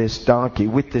guide this donkey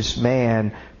with this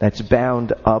man that's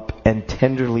bound up and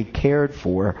tenderly cared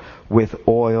for with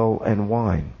oil and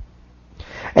wine.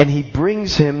 And he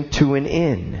brings him to an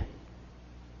inn.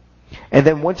 And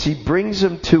then once he brings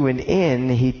him to an inn,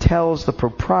 he tells the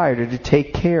proprietor to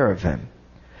take care of him.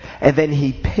 And then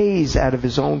he pays out of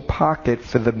his own pocket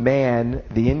for the man,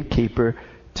 the innkeeper,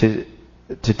 to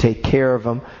take care of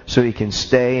him so he can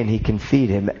stay and he can feed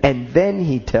him. And then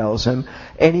he tells him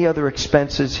any other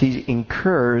expenses he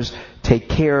incurs, take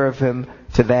care of him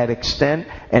to that extent,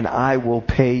 and I will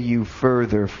pay you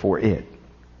further for it.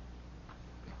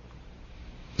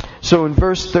 So in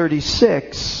verse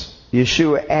 36,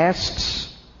 Yeshua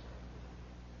asks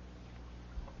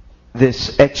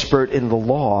this expert in the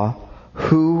law,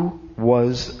 who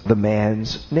was the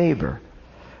man's neighbor?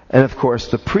 And of course,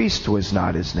 the priest was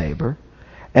not his neighbor,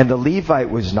 and the Levite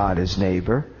was not his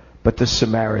neighbor, but the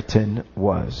Samaritan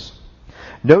was.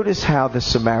 Notice how the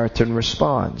Samaritan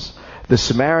responds. The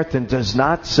Samaritan does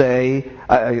not say,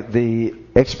 the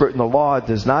expert in the law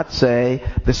does not say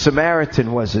the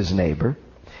Samaritan was his neighbor.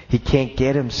 He can't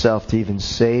get himself to even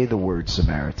say the word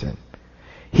Samaritan.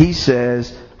 He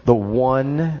says, the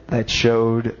one that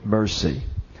showed mercy.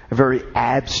 A very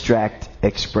abstract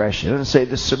expression. He doesn't say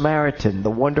the Samaritan,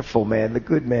 the wonderful man, the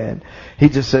good man. He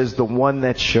just says the one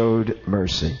that showed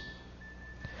mercy.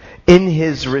 In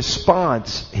his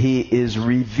response, he is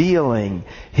revealing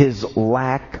his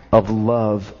lack of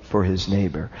love for his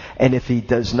neighbor. And if he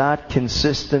does not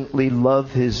consistently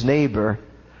love his neighbor,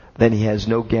 then he has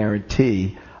no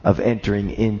guarantee of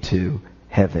entering into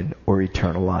heaven or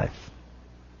eternal life.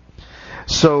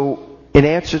 So, in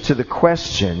answer to the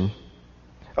question,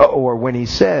 or when he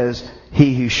says,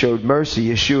 he who showed mercy,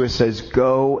 Yeshua says,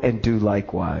 go and do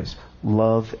likewise.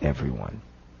 Love everyone.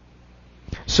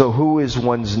 So who is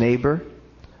one's neighbor?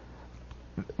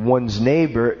 One's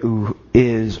neighbor who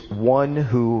is one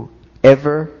who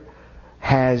ever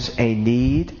has a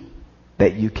need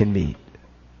that you can meet.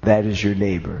 That is your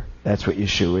neighbor. That's what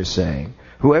Yeshua is saying.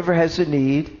 Whoever has a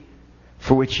need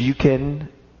for which you can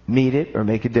meet it or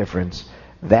make a difference,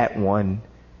 that one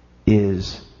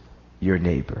is your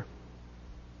neighbor.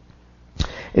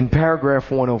 In paragraph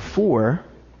 104,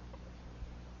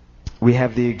 we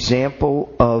have the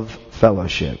example of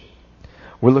fellowship.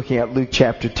 We're looking at Luke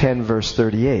chapter 10, verse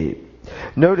 38.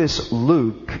 Notice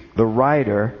Luke, the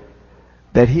writer,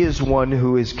 that he is one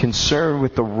who is concerned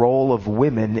with the role of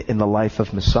women in the life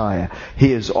of Messiah.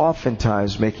 He is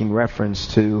oftentimes making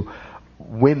reference to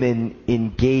women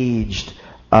engaged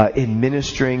in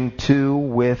ministering to,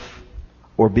 with,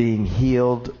 or being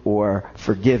healed or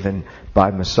forgiven by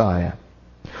Messiah.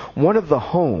 One of the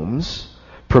homes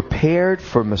prepared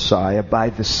for Messiah by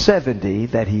the 70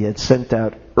 that he had sent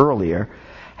out earlier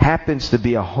happens to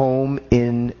be a home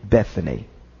in Bethany.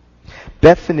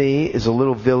 Bethany is a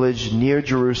little village near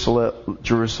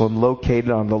Jerusalem located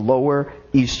on the lower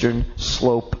eastern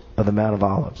slope of the Mount of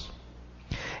Olives.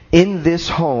 In this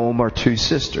home are two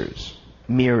sisters,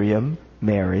 Miriam,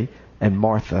 Mary, and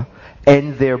Martha,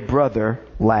 and their brother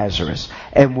Lazarus.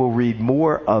 And we'll read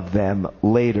more of them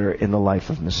later in the life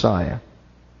of Messiah.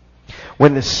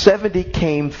 When the 70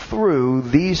 came through,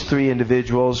 these three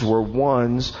individuals were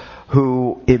ones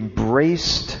who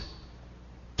embraced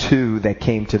two that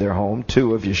came to their home,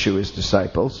 two of Yeshua's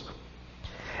disciples.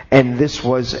 And this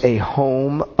was a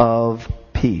home of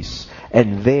peace.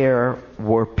 And there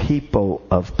were people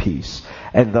of peace.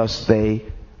 And thus they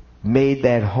made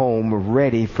that home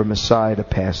ready for Messiah to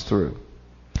pass through.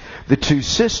 The two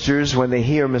sisters, when they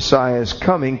hear Messiah is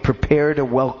coming, prepare to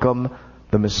welcome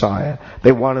the Messiah.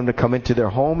 They want him to come into their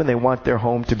home, and they want their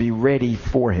home to be ready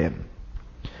for him.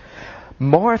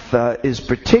 Martha is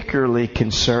particularly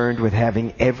concerned with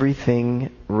having everything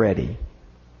ready.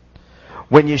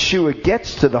 When Yeshua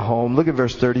gets to the home, look at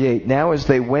verse 38. Now as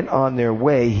they went on their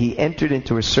way, he entered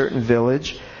into a certain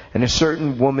village, and a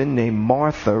certain woman named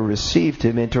Martha received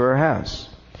him into her house.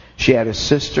 She had a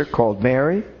sister called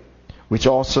Mary, which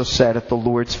also sat at the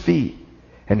Lord's feet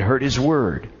and heard his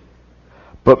word.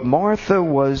 But Martha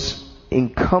was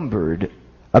encumbered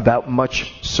about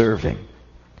much serving.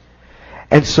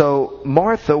 And so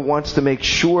Martha wants to make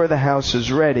sure the house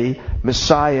is ready.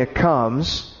 Messiah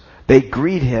comes. They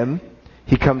greet him.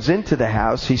 He comes into the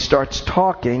house. He starts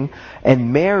talking.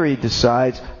 And Mary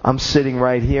decides, I'm sitting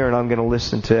right here and I'm going to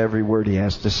listen to every word he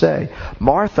has to say.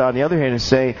 Martha, on the other hand, is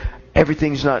saying,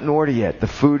 everything's not in order yet. The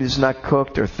food is not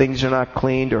cooked, or things are not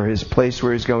cleaned, or his place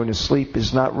where he's going to sleep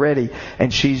is not ready.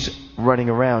 And she's running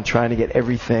around trying to get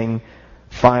everything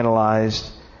finalized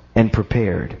and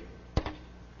prepared.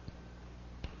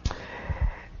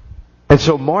 And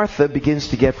so Martha begins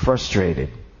to get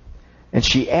frustrated. And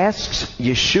she asks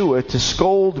Yeshua to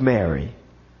scold Mary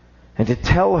and to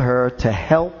tell her to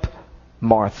help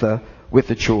Martha with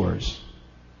the chores.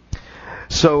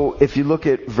 So if you look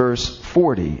at verse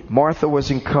 40, Martha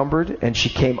was encumbered, and she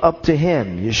came up to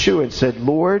him, Yeshua, and said,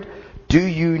 Lord, do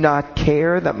you not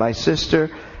care that my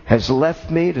sister has left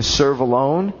me to serve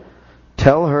alone?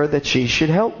 Tell her that she should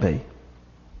help me.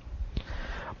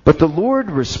 But the Lord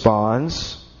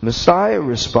responds, Messiah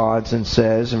responds and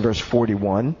says in verse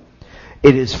 41,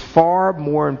 it is far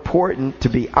more important to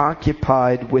be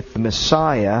occupied with the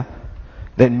Messiah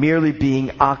than merely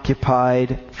being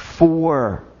occupied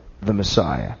for the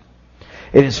Messiah.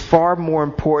 It is far more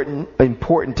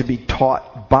important to be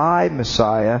taught by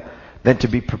Messiah than to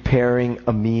be preparing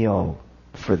a meal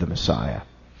for the Messiah.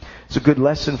 It's a good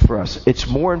lesson for us. It's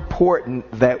more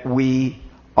important that we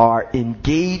are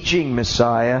engaging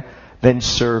Messiah than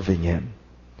serving him.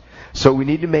 So we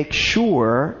need to make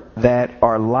sure that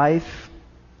our life,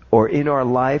 or in our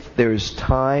life, there is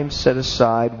time set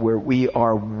aside where we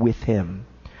are with him.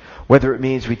 Whether it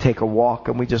means we take a walk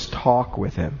and we just talk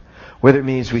with him. Whether it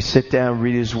means we sit down,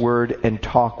 read his word, and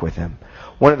talk with him.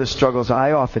 One of the struggles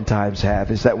I oftentimes have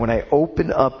is that when I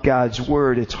open up God's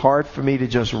word, it's hard for me to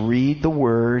just read the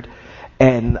word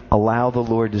and allow the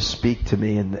Lord to speak to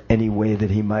me in any way that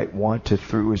he might want to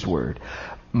through his word.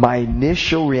 My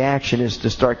initial reaction is to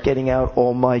start getting out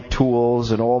all my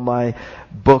tools and all my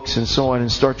books and so on and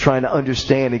start trying to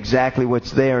understand exactly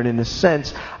what's there. And in a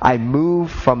sense, I move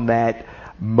from that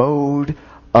mode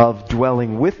of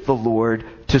dwelling with the Lord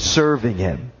to serving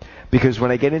him. Because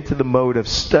when I get into the mode of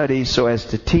study so as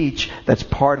to teach, that's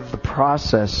part of the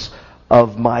process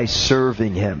of my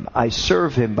serving him. I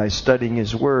serve him by studying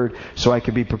his word so I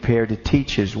can be prepared to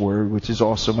teach his word, which is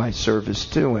also my service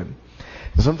to him.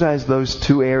 Sometimes those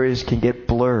two areas can get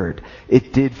blurred.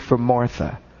 It did for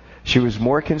Martha. She was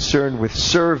more concerned with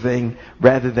serving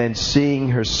rather than seeing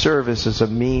her service as a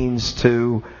means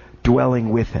to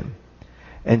dwelling with him.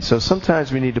 And so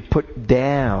sometimes we need to put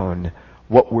down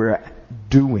what we're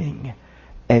doing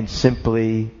and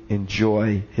simply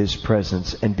enjoy his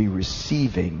presence and be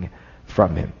receiving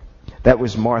from him. That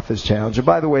was Martha's challenge. And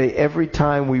by the way, every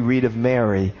time we read of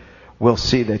Mary, we'll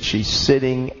see that she's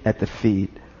sitting at the feet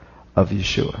of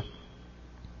Yeshua.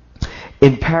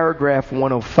 In paragraph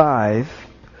 105,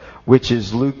 which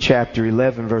is Luke chapter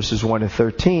 11, verses 1 to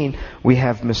 13, we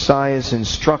have Messiah's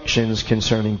instructions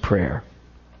concerning prayer.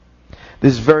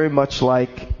 This is very much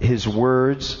like his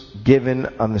words given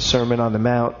on the Sermon on the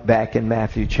Mount back in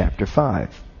Matthew chapter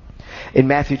 5. In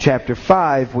Matthew chapter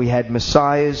 5, we had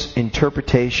Messiah's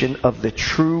interpretation of the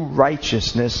true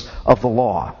righteousness of the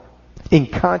law, in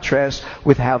contrast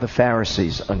with how the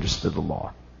Pharisees understood the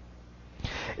law.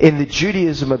 In the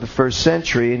Judaism of the first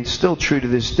century, and still true to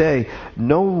this day,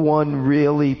 no one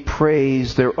really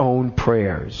prays their own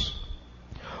prayers.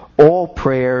 All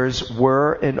prayers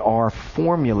were and are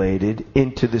formulated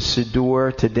into the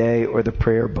Siddur today or the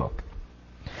prayer book.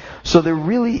 So there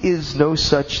really is no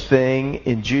such thing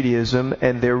in Judaism,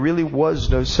 and there really was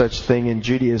no such thing in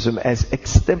Judaism as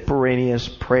extemporaneous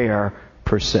prayer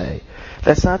per se.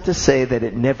 That's not to say that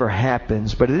it never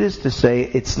happens, but it is to say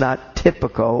it's not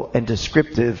typical and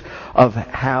descriptive of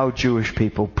how Jewish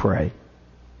people pray.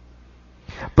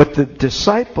 But the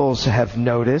disciples have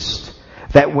noticed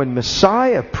that when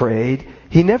Messiah prayed,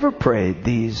 he never prayed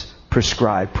these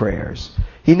prescribed prayers.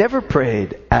 He never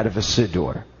prayed out of a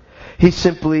Siddur. He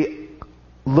simply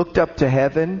looked up to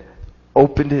heaven,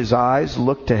 opened his eyes,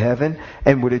 looked to heaven,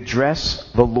 and would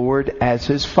address the Lord as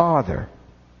his Father.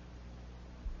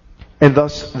 And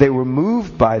thus they were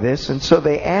moved by this, and so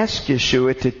they asked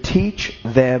Yeshua to teach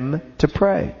them to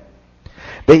pray.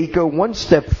 They go one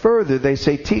step further. They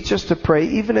say, teach us to pray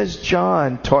even as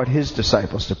John taught his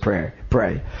disciples to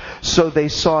pray. So they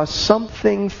saw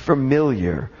something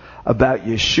familiar about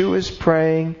Yeshua's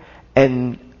praying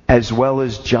and as well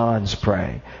as John's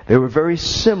praying. They were very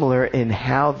similar in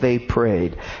how they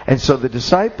prayed. And so the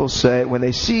disciples say, when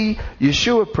they see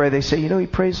Yeshua pray, they say, he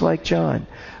prays like John.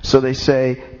 So they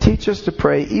say, teach us to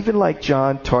pray even like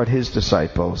John taught his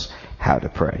disciples how to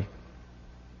pray.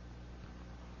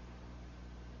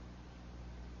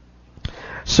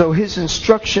 So his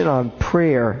instruction on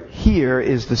prayer here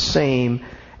is the same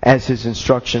as his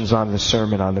instructions on the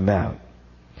Sermon on the Mount.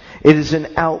 It is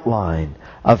an outline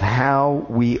of how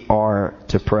we are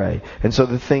to pray. And so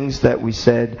the things that we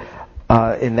said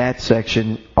in that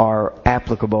section are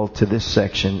applicable to this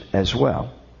section as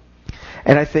well.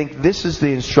 And I think this is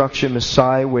the instruction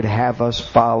Messiah would have us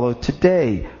follow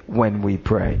today when we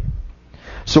pray.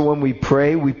 So when we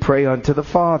pray unto the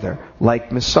Father,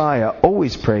 like Messiah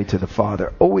always prayed to the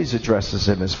Father, always addresses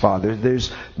him as Father.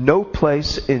 There's no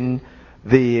place in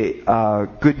the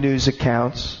Good News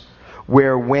accounts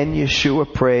where when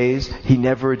Yeshua prays, he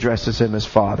never addresses him as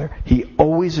Father. He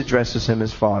always addresses him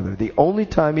as Father. The only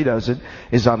time he does it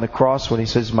is on the cross when he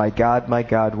says, my God,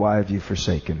 why have you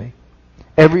forsaken me?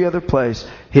 Every other place,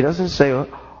 he doesn't say,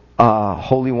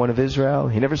 Holy One of Israel.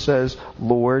 He never says,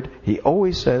 Lord. He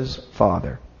always says,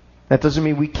 Father. That doesn't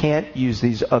mean we can't use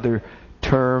these other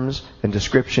terms and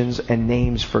descriptions and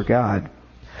names for God.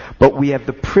 But we have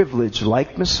the privilege,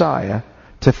 like Messiah,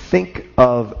 to think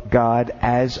of God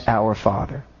as our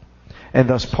Father. And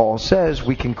thus Paul says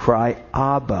we can cry,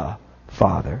 Abba,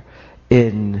 Father,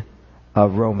 in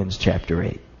Romans chapter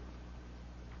 8.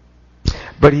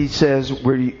 But he says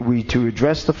we to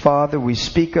address the Father, we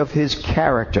speak of his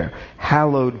character.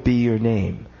 Hallowed be your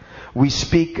name. We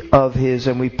speak of his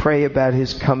and we pray about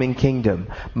his coming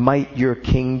kingdom. Might your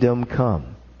kingdom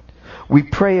come. We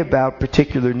pray about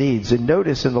particular needs. And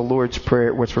notice in the Lord's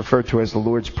Prayer, what's referred to as the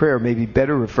Lord's Prayer may be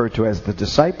better referred to as the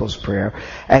disciples' prayer.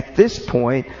 At this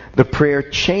point, the prayer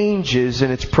changes in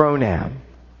its pronoun.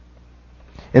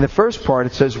 In the first part,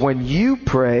 it says, when you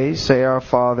pray, say, Our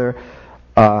Father,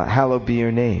 hallowed be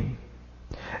your name.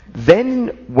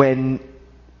 Then when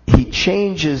he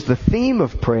changes the theme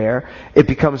of prayer, it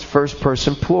becomes first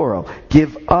person plural.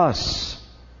 Give us,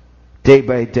 day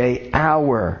by day,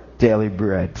 our daily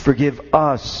bread. Forgive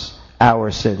us our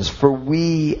sins, for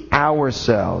we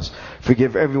ourselves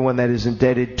forgive everyone that is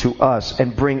indebted to us,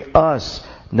 and bring us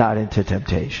not into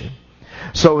temptation.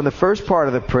 So in the first part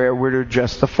of the prayer, we're to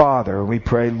address the Father. And we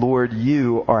pray, Lord,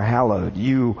 you are hallowed.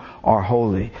 You are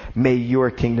holy. May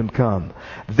your kingdom come.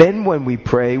 Then when we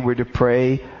pray, we're to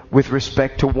pray with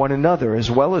respect to one another as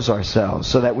well as ourselves.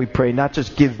 So that we pray, not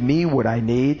just give me what I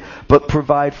need, but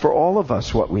provide for all of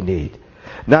us what we need.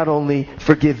 Not only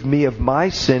forgive me of my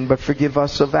sin, but forgive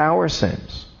us of our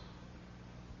sins.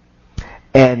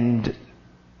 And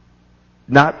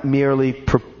not merely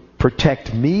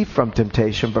protect me from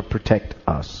temptation, but protect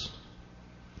us.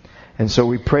 And so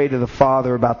we pray to the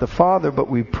Father about the Father, but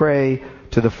we pray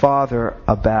to the Father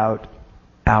about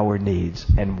our needs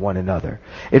and one another.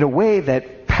 In a way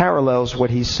that parallels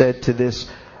what he said to this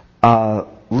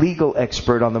legal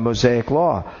expert on the Mosaic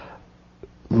Law.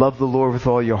 Love the Lord with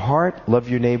all your heart. Love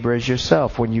your neighbor as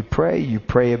yourself. When you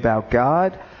pray about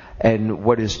God and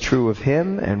what is true of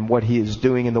him and what he is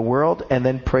doing in the world, and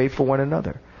then pray for one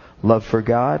another. Love for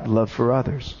God, love for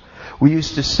others. We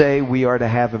used to say we are to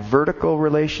have a vertical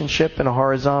relationship and a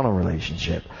horizontal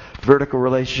relationship. Vertical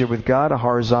relationship with God, a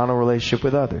horizontal relationship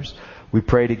with others. We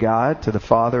pray to God, to the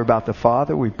Father about the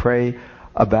Father. We pray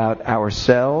about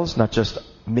ourselves, not just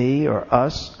me or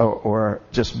us or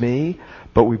just me,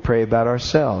 but we pray about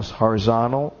ourselves,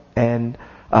 horizontal and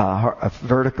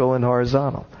vertical and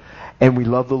horizontal. And we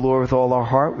love the Lord with all our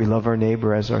heart. We love our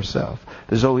neighbor as ourselves.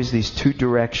 There's always these two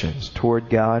directions, toward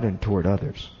God and toward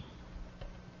others.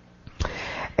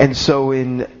 And so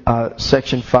in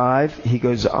section 5, he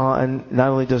goes on, not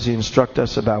only does he instruct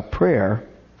us about prayer,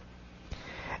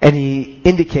 and he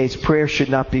indicates prayer should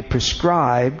not be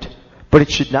prescribed, but it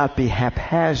should not be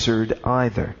haphazard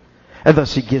either. And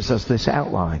thus he gives us this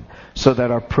outline, so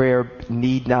that our prayer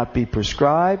need not be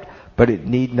prescribed, but it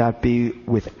need not be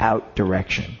without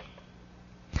direction.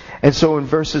 And so in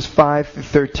verses 5 through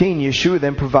 13, Yeshua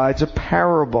then provides a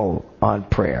parable on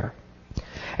prayer.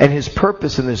 And his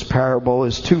purpose in this parable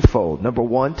is twofold. Number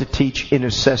one, to teach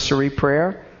intercessory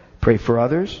prayer, pray for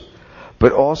others,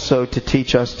 but also to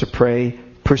teach us to pray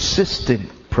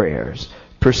persistent prayers,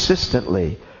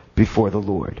 persistently before the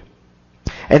Lord.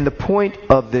 And the point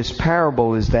of this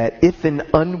parable is that if an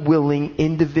unwilling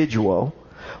individual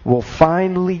will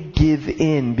finally give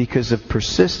in because of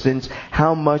persistence,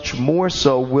 how much more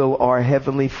so will our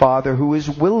Heavenly Father, who is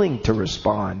willing to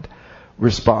respond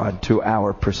to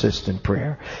our persistent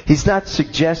prayer. He's not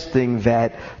suggesting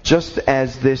that just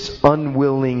as this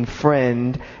unwilling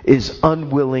friend is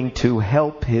unwilling to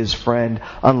help his friend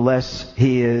unless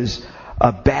he is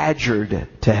badgered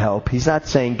to help. He's not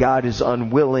saying God is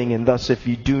unwilling and thus if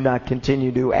you do not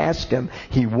continue to ask Him,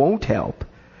 He won't help.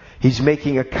 He's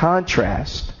making a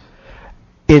contrast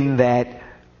in that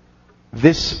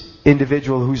this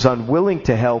individual who's unwilling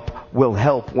to help will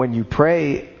help when you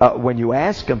pray, when you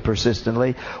ask Him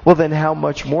persistently. Well, then how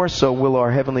much more so will our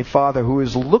Heavenly Father, who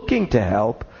is looking to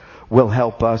help, will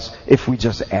help us if we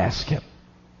just ask Him.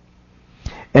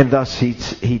 And thus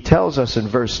He tells us in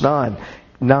verse 9,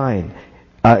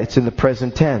 it's in the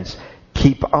present tense,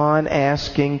 keep on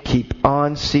asking, keep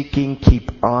on seeking,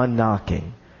 keep on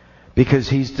knocking. Because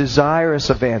He's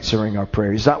desirous of answering our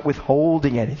prayer. He's not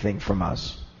withholding anything from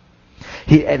us.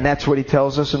 And that's what He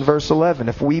tells us in verse 11.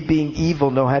 If we being evil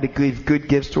know how to give good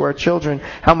gifts to our children,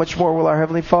 how much more will our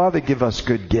Heavenly Father give us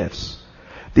good gifts?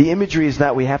 The imagery is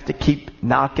not we have to keep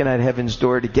knocking at heaven's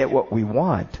door to get what we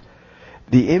want.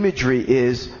 The imagery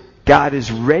is God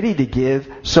is ready to give,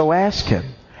 so ask Him.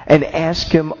 And ask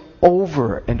Him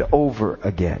over and over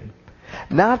again.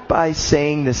 Not by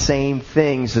saying the same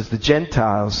things as the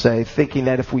Gentiles say, thinking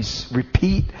that if we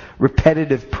repeat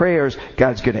repetitive prayers,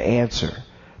 God's going to answer.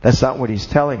 That's not what He's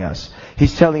telling us.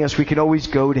 He's telling us we can always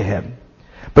go to Him.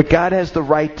 But God has the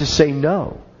right to say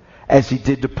no, as He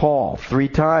did to Paul. 3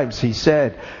 times He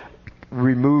said,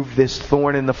 remove this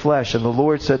thorn in the flesh. And the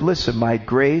Lord said, listen, my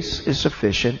grace is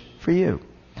sufficient for you.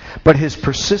 But his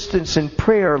persistence in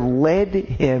prayer led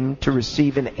him to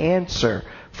receive an answer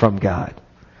from God.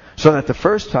 So that the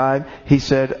first time he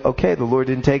said, okay, the Lord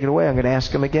didn't take it away. I'm going to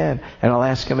ask Him again. And I'll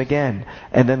ask Him again.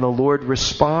 And then the Lord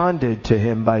responded to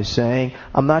him by saying,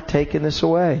 I'm not taking this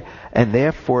away. And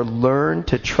therefore learn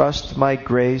to trust my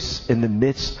grace in the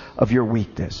midst of your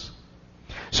weakness.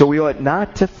 So we ought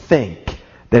not to think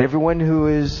that everyone who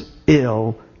is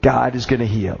ill, God is going to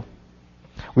heal.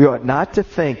 We ought not to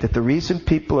think that the reason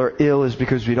people are ill is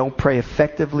because we don't pray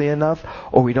effectively enough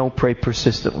or we don't pray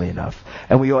persistently enough.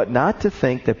 And we ought not to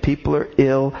think that people are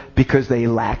ill because they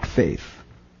lack faith.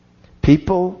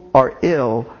 People are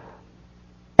ill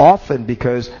often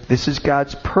because this is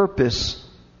God's purpose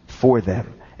for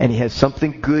them. And He has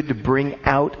something good to bring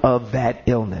out of that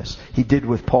illness. He did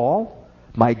with Paul.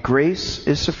 My grace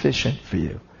is sufficient for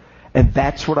you. And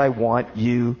that's what I want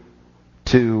you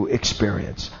to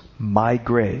experience. My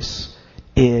grace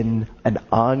in an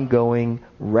ongoing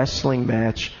wrestling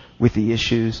match with the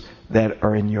issues that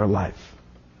are in your life.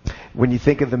 When you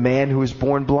think of the man who was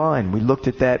born blind, we looked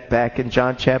at that back in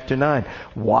John chapter 9.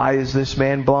 Why is this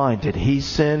man blind? Did he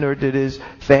sin or did his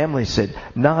family sin?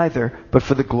 Neither, but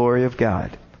for the glory of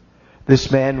God.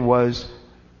 This man was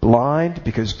blind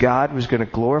because God was going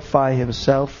to glorify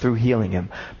Himself through healing him.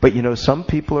 But you know, some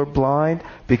people are blind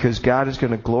because God is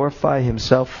going to glorify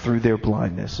Himself through their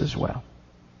blindness as well.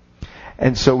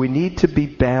 And so we need to be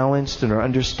balanced in our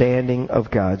understanding of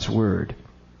God's Word.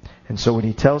 And so when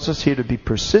He tells us here to be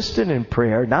persistent in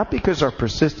prayer, not because our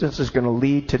persistence is going to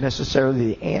lead to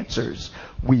necessarily the answers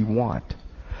we want,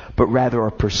 but rather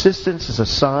our persistence is a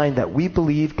sign that we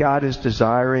believe God is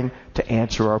desiring to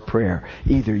answer our prayer.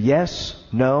 Either yes,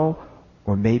 no,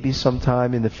 or maybe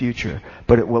sometime in the future.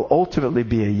 But it will ultimately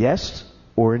be a yes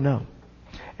or a no.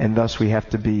 And thus we have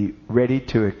to be ready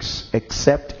to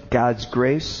accept God's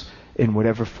grace in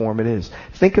whatever form it is.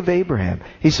 Think of Abraham.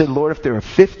 He said, Lord, if there are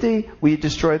 50, will you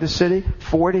destroy the city?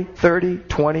 40, 30,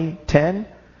 20, 10?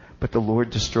 But the Lord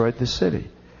destroyed the city.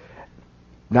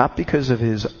 Not because of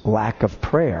his lack of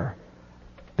prayer.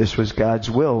 This was God's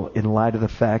will in light of the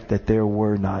fact that there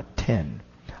were not 10.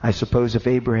 I suppose if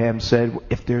Abraham said,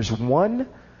 if there's one,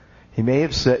 he may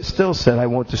have still said, I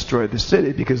won't destroy the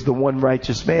city, because the one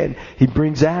righteous man He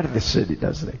brings out of the city,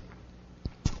 doesn't He?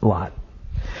 Lot.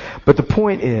 But the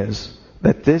point is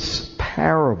that this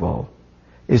parable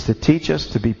is to teach us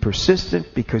to be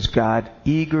persistent because God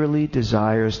eagerly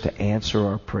desires to answer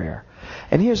our prayer.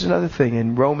 And here's another thing.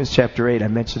 In Romans chapter 8, I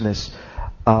mentioned this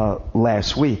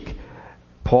last week.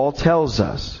 Paul tells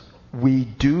us we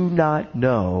do not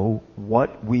know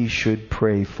what we should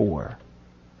pray for.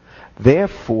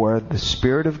 Therefore, the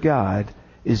Spirit of God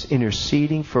is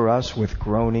interceding for us with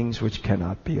groanings which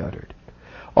cannot be uttered.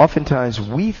 Oftentimes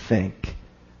we think,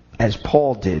 as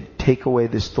Paul did, take away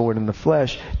this thorn in the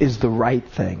flesh is the right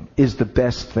thing, is the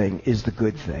best thing, is the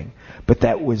good thing. But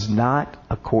that was not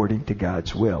according to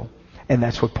God's will. And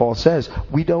that's what Paul says.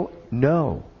 We don't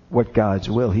know what God's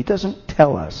will. He doesn't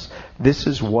tell us, this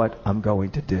is what I'm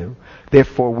going to do.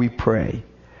 Therefore, we pray.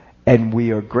 And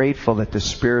we are grateful that the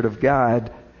Spirit of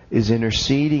God is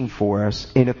interceding for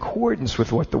us in accordance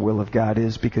with what the will of God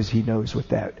is, because He knows what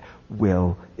that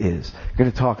will is. I'm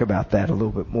going to talk about that a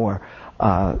little bit more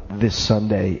this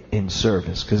Sunday in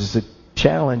service, because it's a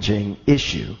challenging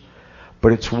issue,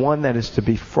 but it's one that is to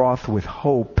be fraught with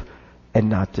hope and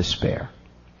not despair.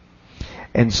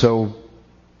 And so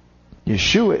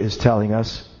Yeshua is telling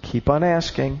us, keep on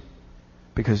asking,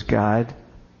 because God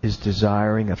is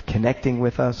desiring of connecting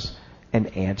with us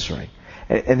and answering.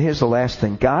 And here's the last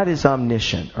thing. God is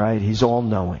omniscient, right? He's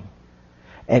all-knowing.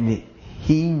 And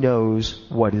He knows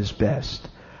what is best.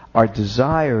 Our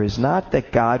desire is not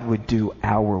that God would do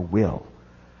our will.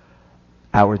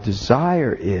 Our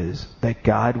desire is that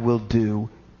God will do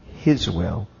His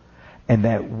will, and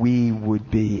that we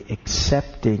would be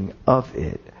accepting of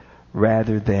it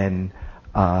rather than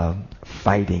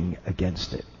fighting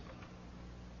against it.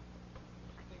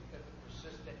 I think that the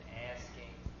persistent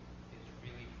asking is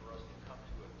really for us to come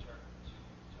to a term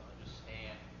to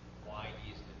understand why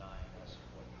He is denying us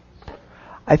what He is.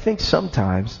 I think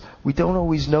sometimes we don't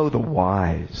always know the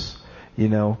whys,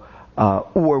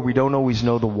 or we don't always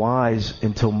know the whys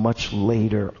until much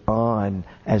later on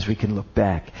as we can look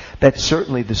back. That's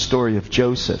certainly the story of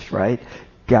Joseph, right?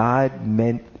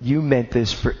 You meant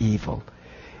this for evil.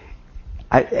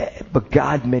 But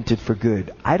God meant it for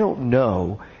good. I don't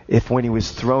know if when he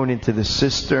was thrown into the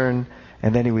cistern,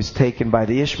 and then he was taken by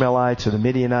the Ishmaelites or the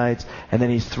Midianites, and then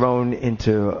he's thrown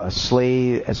into as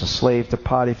a slave to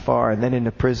Potiphar, and then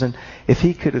into prison, if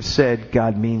he could have said,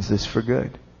 God means this for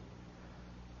good.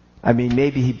 I mean,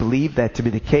 maybe he believed that to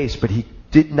be the case, but he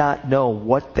did not know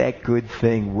what that good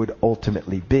thing would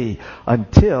ultimately be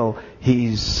until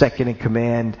he's second in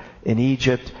command in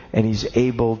Egypt and he's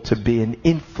able to be an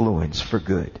influence for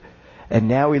good. And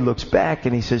now he looks back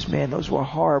and he says, man, those were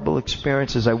horrible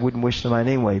experiences. I wouldn't wish them on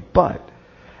anyway.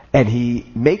 And he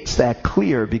makes that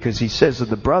clear because he says to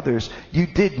the brothers, you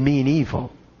did mean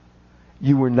evil.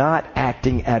 You were not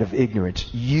acting out of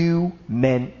ignorance. You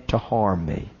meant to harm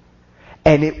me.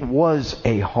 And it was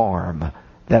a harm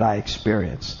that I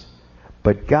experienced.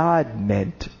 But God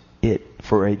meant it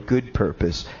for a good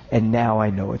purpose, and now I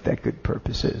know what that good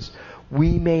purpose is.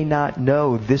 We may not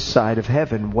know this side of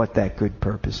heaven what that good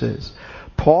purpose is.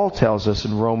 Paul tells us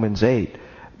in Romans 8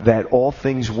 that all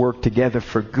things work together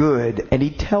for good, and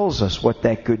he tells us what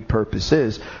that good purpose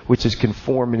is, which is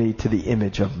conformity to the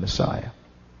image of Messiah.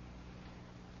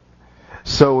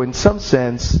 So in some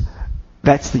sense,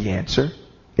 that's the answer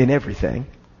in everything.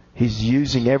 He's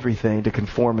using everything to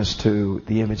conform us to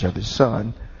the image of His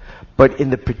Son. But in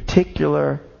the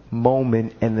particular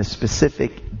moment and the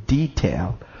specific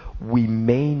detail, we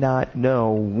may not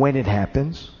know when it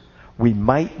happens. We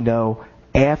might know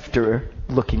after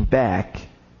looking back,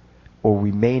 or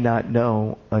we may not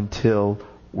know until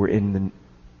we're in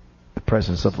the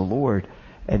presence of the Lord,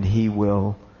 and He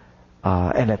will,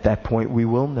 and at that point we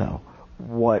will know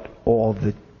what all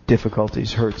the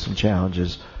difficulties, hurts, and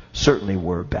challenges certainly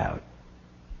were about.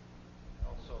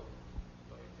 Also,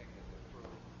 don't you think that the fruit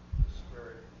of the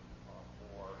Spirit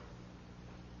are more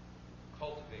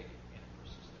cultivated in a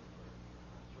persistent prayer?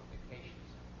 Certainly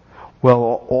patience. Well,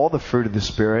 all the fruit of the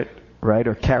Spirit, right,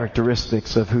 are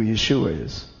characteristics of who Yeshua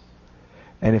is.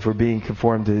 And if we're being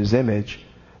conformed to His image,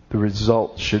 the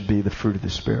result should be the fruit of the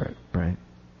Spirit, right?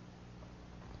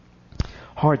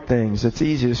 Hard things. It's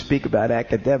easy to speak about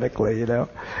academically,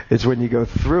 It's when you go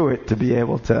through it to be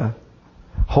able to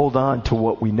hold on to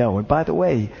what we know. And by the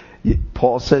way,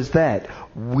 Paul says that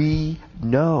we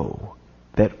know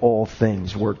that all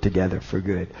things work together for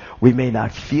good. We may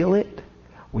not feel it.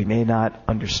 We may not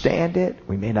understand it.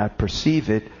 We may not perceive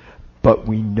it. But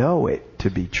we know it to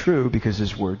be true because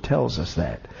His Word tells us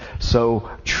that.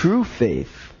 So true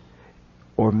faith,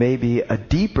 or maybe a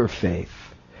deeper faith,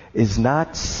 is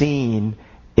not seen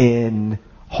in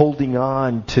holding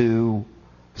on to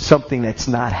something that's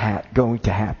not going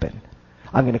to happen.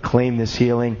 I'm going to claim this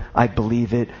healing. I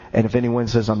believe it. And if anyone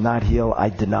says I'm not healed, I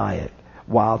deny it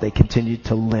while they continue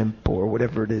to limp or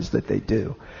whatever it is that they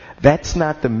do. That's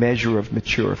not the measure of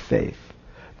mature faith.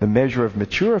 The measure of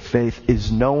mature faith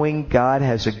is knowing God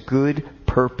has a good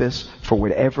purpose for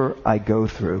whatever I go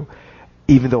through.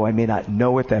 Even though I may not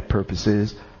know what that purpose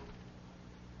is,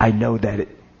 I know that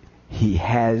He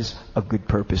has a good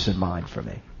purpose in mind for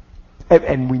me.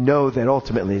 And we know that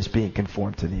ultimately it's being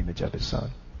conformed to the image of His Son.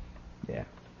 Yeah.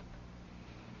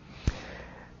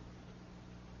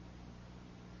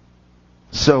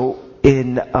 So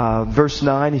in verse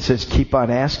 9 he says, keep on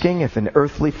asking. If an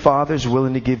earthly father is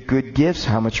willing to give good gifts,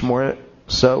 how much more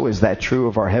so? Is that true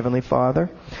of our Heavenly Father?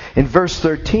 In verse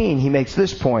 13, he makes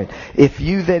this point. If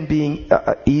you then being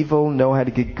evil know how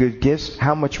to give good gifts,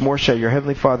 how much more shall your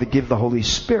Heavenly Father give the Holy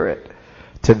Spirit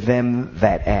to them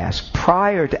that ask?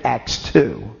 Prior to Acts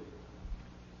 2,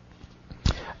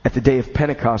 at the day of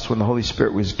Pentecost, when the Holy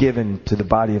Spirit was given to the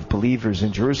body of believers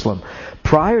in Jerusalem,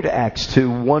 prior to Acts 2,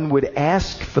 one would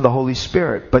ask for the Holy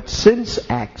Spirit. But since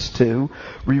Acts 2,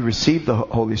 we receive the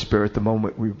Holy Spirit the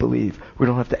moment we believe. We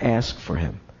don't have to ask for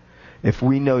Him. If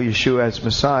we know Yeshua as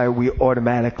Messiah, we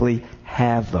automatically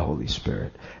have the Holy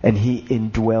Spirit. And He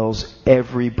indwells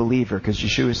every believer. Because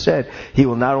Yeshua said, He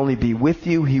will not only be with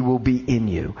you, He will be in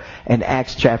you. And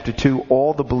Acts chapter 2,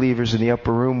 all the believers in the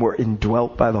upper room were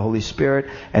indwelt by the Holy Spirit.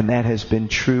 And that has been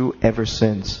true ever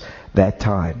since that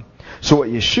time. So what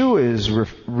Yeshua is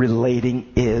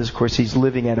relating is, of course, He's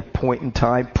living at a point in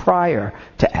time prior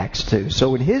to Acts 2.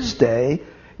 So in His day,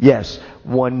 yes,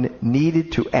 one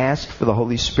needed to ask for the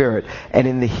Holy Spirit. And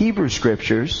in the Hebrew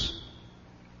Scriptures,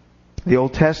 the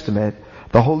Old Testament,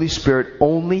 the Holy Spirit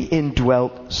only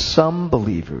indwelt some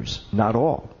believers, not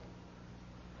all.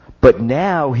 But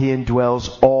now He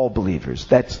indwells all believers.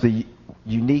 That's the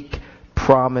unique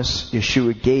promise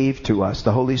Yeshua gave to us.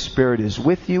 The Holy Spirit is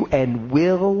with you and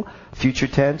will, future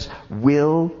tense,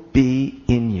 will be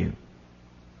in you.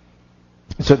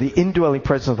 So the indwelling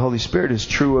presence of the Holy Spirit is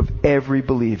true of every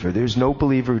believer. There's no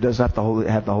believer who does not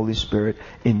have the Holy Spirit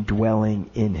indwelling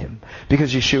in him.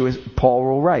 Because Paul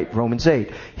will write, Romans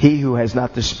 8, he who has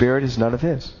not the Spirit is none of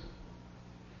his.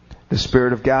 The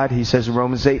Spirit of God, he says in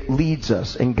Romans 8, leads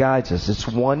us and guides us. It's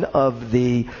one of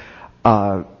the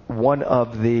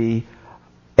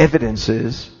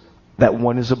evidences that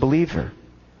one is a believer.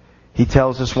 He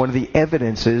tells us one of the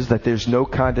evidences that there's no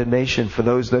condemnation for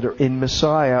those that are in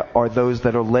Messiah are those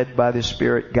that are led by the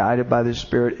Spirit, guided by the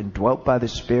Spirit, indwelt by the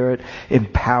Spirit,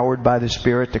 empowered by the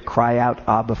Spirit to cry out,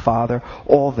 Abba, Father.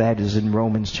 All that is in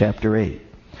Romans chapter 8.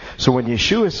 So when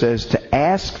Yeshua says to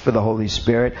ask for the Holy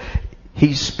Spirit,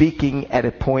 He's speaking at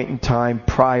a point in time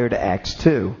prior to Acts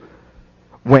 2,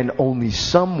 when only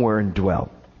some were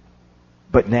indwelt.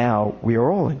 But now we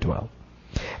are all indwelt.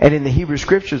 And in the Hebrew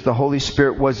Scriptures, the Holy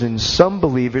Spirit was in some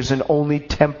believers and only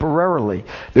temporarily.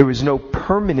 There was no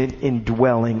permanent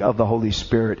indwelling of the Holy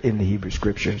Spirit in the Hebrew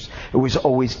Scriptures. It was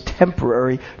always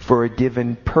temporary for a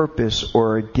given purpose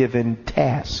or a given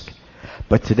task.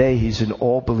 But today He's in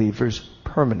all believers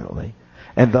permanently.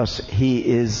 And thus He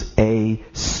is a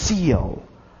seal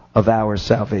of our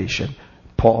salvation.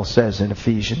 Paul says in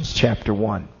Ephesians chapter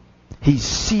 1. He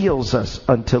seals us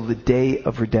until the day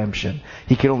of redemption.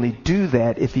 He can only do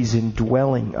that if He's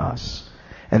indwelling us.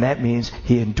 And that means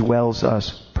He indwells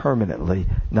us permanently,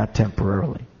 not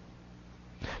temporarily.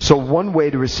 So one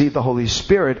way to receive the Holy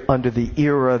Spirit under the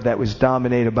era that was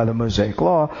dominated by the Mosaic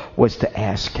Law was to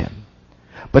ask Him.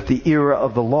 But the era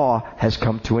of the law has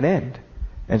come to an end.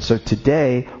 And so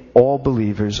today, all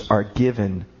believers are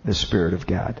given the Spirit of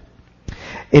God.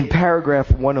 In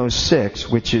paragraph 106,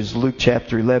 which is Luke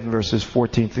chapter 11, verses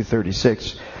 14 through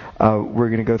 36, we're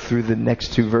going to go through the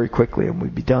next two very quickly and we'll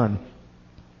be done,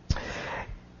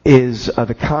 is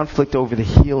the conflict over the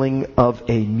healing of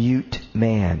a mute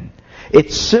man.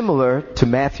 It's similar to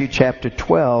Matthew chapter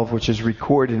 12, which is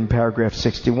recorded in paragraph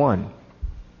 61.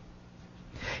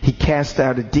 He cast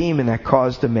out a demon that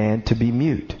caused a man to be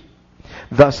mute.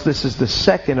 Thus, this is the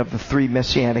second of the three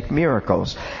messianic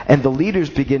miracles. And the leaders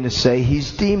begin to say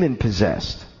he's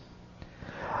demon-possessed.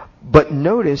 But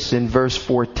notice in verse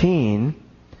 14,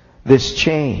 this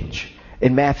change.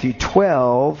 In Matthew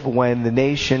 12, when the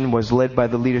nation was led by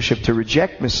the leadership to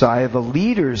reject Messiah, the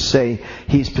leaders say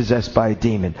he's possessed by a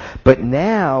demon. But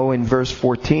now, in verse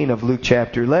 14 of Luke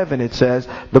chapter 11, it says,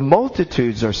 the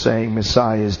multitudes are saying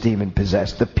Messiah is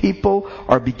demon-possessed. The people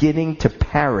are beginning to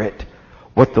parrot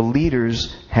what the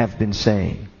leaders have been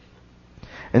saying.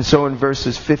 And so in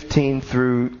verses 15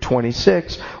 through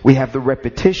 26, we have the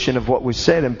repetition of what was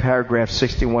said in paragraphs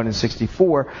 61 and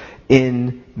 64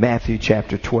 in Matthew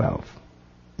chapter 12.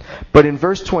 But in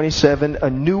verse 27, a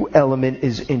new element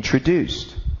is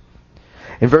introduced.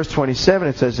 In verse 27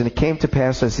 it says, and it came to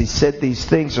pass as he said these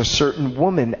things, a certain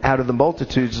woman out of the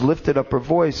multitudes lifted up her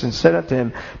voice and said unto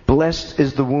him, blessed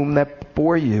is the womb that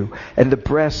bore you, and the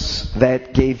breasts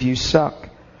that gave you suck.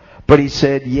 But he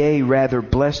said, yea, rather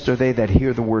blessed are they that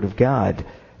hear the word of God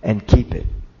and keep it.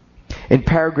 In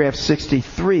paragraph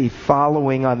 63,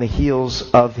 following on the heels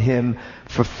of him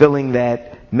fulfilling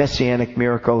that messianic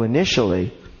miracle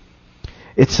initially,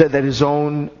 it said that his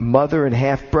own mother and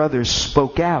half-brothers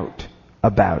spoke out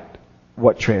about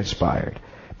what transpired.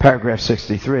 Paragraph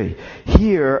 63.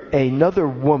 Here, another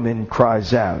woman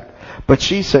cries out, but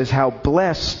she says how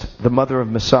blessed the mother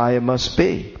of Messiah must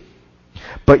be.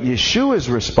 But Yeshua's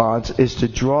response is to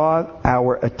draw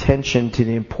our attention to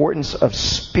the importance of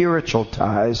spiritual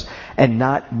ties and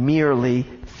not merely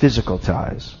physical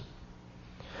ties.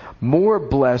 More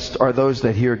blessed are those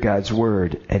that hear God's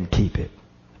word and keep it.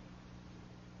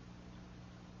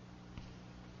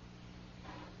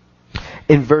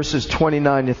 In verses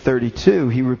 29 to 32,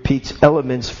 he repeats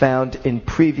elements found in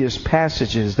previous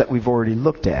passages that we've already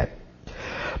looked at.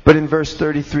 But in verse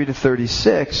 33 to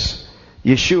 36,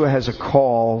 Yeshua has a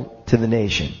call to the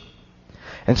nation.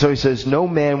 And so he says, no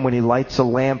man when he lights a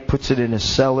lamp puts it in a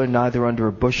cellar, neither under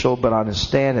a bushel, but on a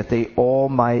stand, that they all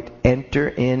might enter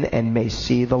in and may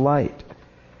see the light.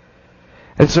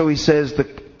 And so he says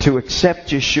that to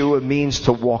accept Yeshua means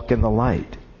to walk in the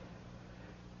light.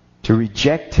 To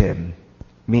reject him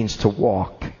means to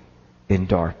walk in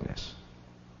darkness.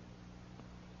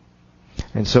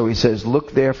 And so he says,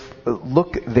 look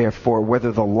therefore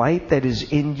whether the light that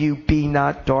is in you be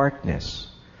not darkness.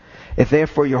 If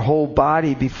therefore your whole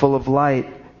body be full of light,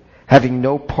 having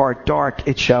no part dark,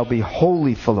 it shall be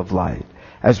wholly full of light,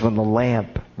 as when the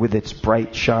lamp with its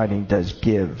bright shining does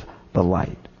give the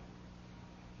light.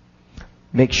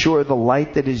 Make sure the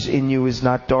light that is in you is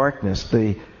not darkness.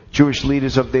 The Jewish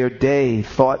leaders of their day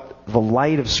thought the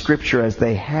light of Scripture as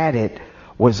they had it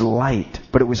was light,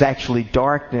 but it was actually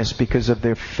darkness because of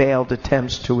their failed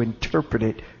attempts to interpret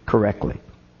it correctly.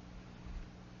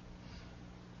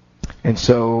 And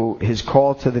so his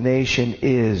call to the nation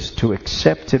is to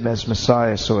accept him as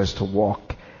Messiah so as to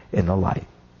walk in the light.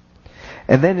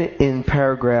 And then in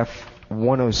paragraph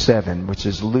 107, which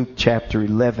is Luke chapter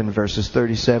 11, verses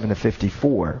 37 to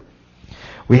 54,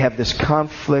 we have this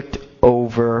conflict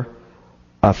over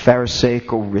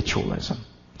Pharisaical ritualism.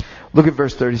 Look at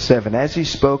verse 37. As he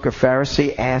spoke, a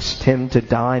Pharisee asked him to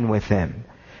dine with him,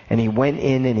 and he went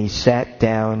in and he sat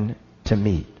down to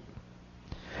meat.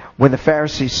 When the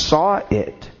Pharisee saw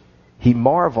it, he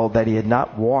marveled that he had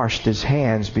not washed his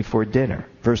hands before dinner.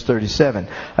 Verse 37.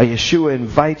 A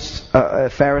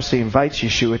Pharisee invites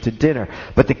Yeshua to dinner,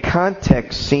 but the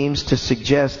context seems to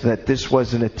suggest that this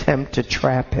was an attempt to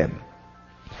trap him.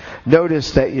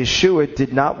 Notice that Yeshua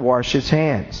did not wash his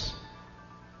hands.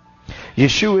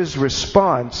 Yeshua's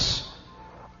response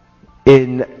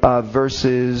in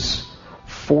verses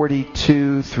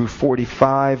 42 through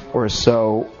 45 or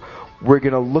so, we're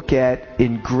going to look at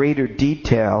in greater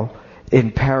detail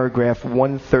in paragraph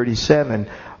 137,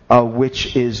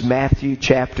 which is Matthew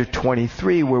chapter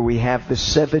 23, where we have the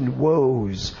 7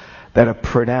 woes that are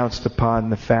pronounced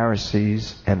upon the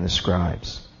Pharisees and the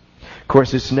scribes. Of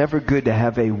course, it's never good to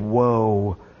have a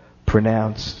woe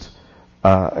pronounced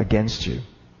against you.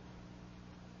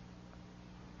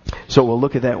 So we'll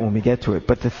look at that when we get to it.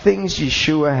 But the things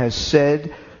Yeshua has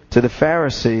said to the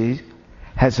Pharisees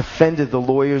has offended the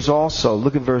lawyers also.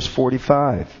 Look at verse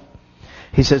 45.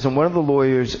 He says, and one of the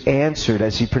lawyers answered,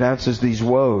 as he pronounces these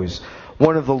woes,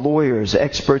 one of the lawyers,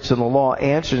 experts in the law,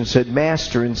 answered and said,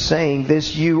 Master, in saying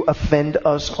this, you offend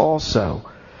us also.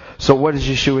 So what does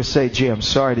Yeshua say? Gee, I'm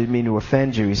sorry, I didn't mean to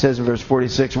offend you. He says in verse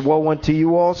 46, woe unto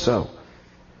you also,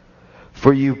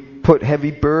 for you put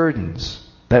heavy burdens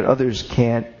that others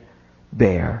can't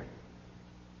bear.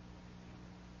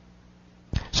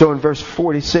 So in verse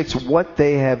 46, what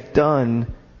they have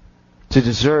done to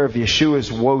deserve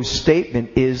Yeshua's woe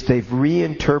statement is they've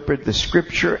reinterpreted the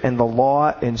Scripture and the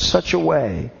law in such a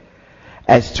way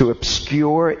as to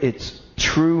obscure its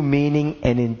true meaning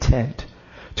and intent,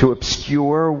 to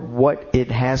obscure what it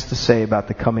has to say about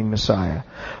the coming Messiah.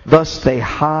 Thus they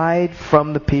hide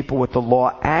from the people what the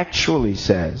law actually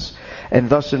says. And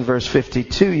thus in verse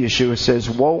 52, Yeshua says,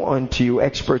 woe unto you,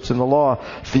 experts in the law,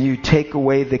 for you take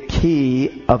away the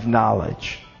key of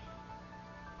knowledge.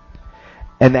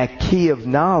 And that key of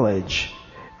knowledge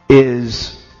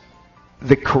is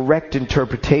the correct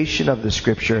interpretation of the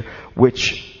Scripture,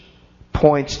 which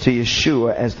points to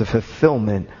Yeshua as the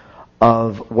fulfillment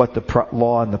of what the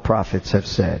law and the prophets have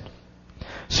said.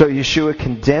 So Yeshua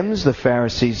condemns the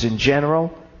Pharisees in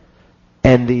general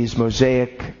and these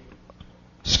Mosaic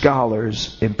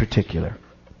scholars in particular.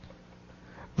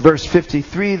 Verse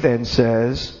 53 then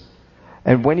says,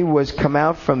 and when he was come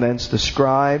out from thence, the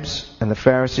scribes and the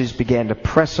Pharisees began to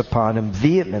press upon him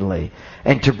vehemently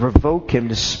and to provoke him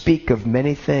to speak of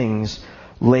many things,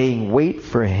 laying wait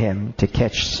for him to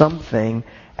catch something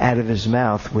out of his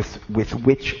mouth with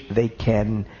which they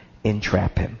can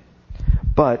entrap him.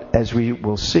 But, as we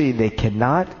will see, they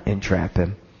cannot entrap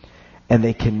him, and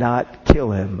they cannot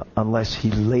kill him unless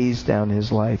he lays down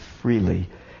his life freely,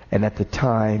 and at the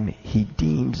time he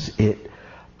deems it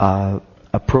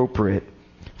appropriate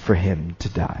for him to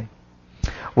die.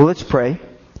 Well, let's pray.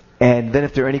 And then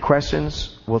if there are any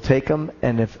questions, we'll take them.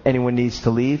 And if anyone needs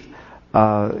to leave,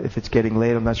 if it's getting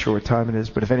late, I'm not sure what time it is,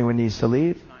 but if anyone needs to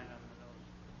leave,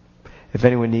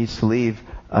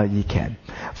 you can.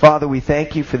 Father, we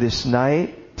thank you for this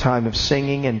night, time of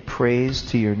singing and praise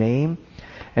to your name,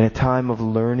 and a time of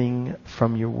learning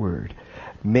from your word.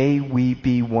 May we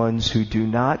be ones who do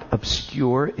not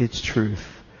obscure its truth,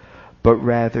 but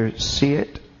rather see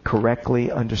it correctly,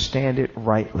 understand it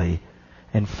rightly,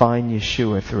 and find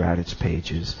Yeshua throughout its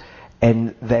pages.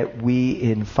 And that we,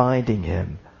 in finding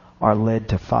him, are led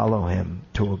to follow him,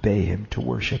 to obey him, to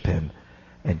worship him,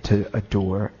 and to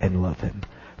adore and love him.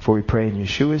 For we pray in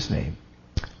Yeshua's name.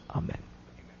 Amen.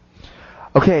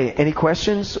 Okay, any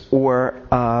questions? Or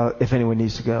if anyone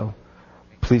needs to go,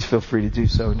 please feel free to do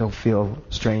so. Don't feel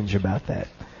strange about that.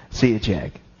 See you,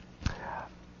 Jag.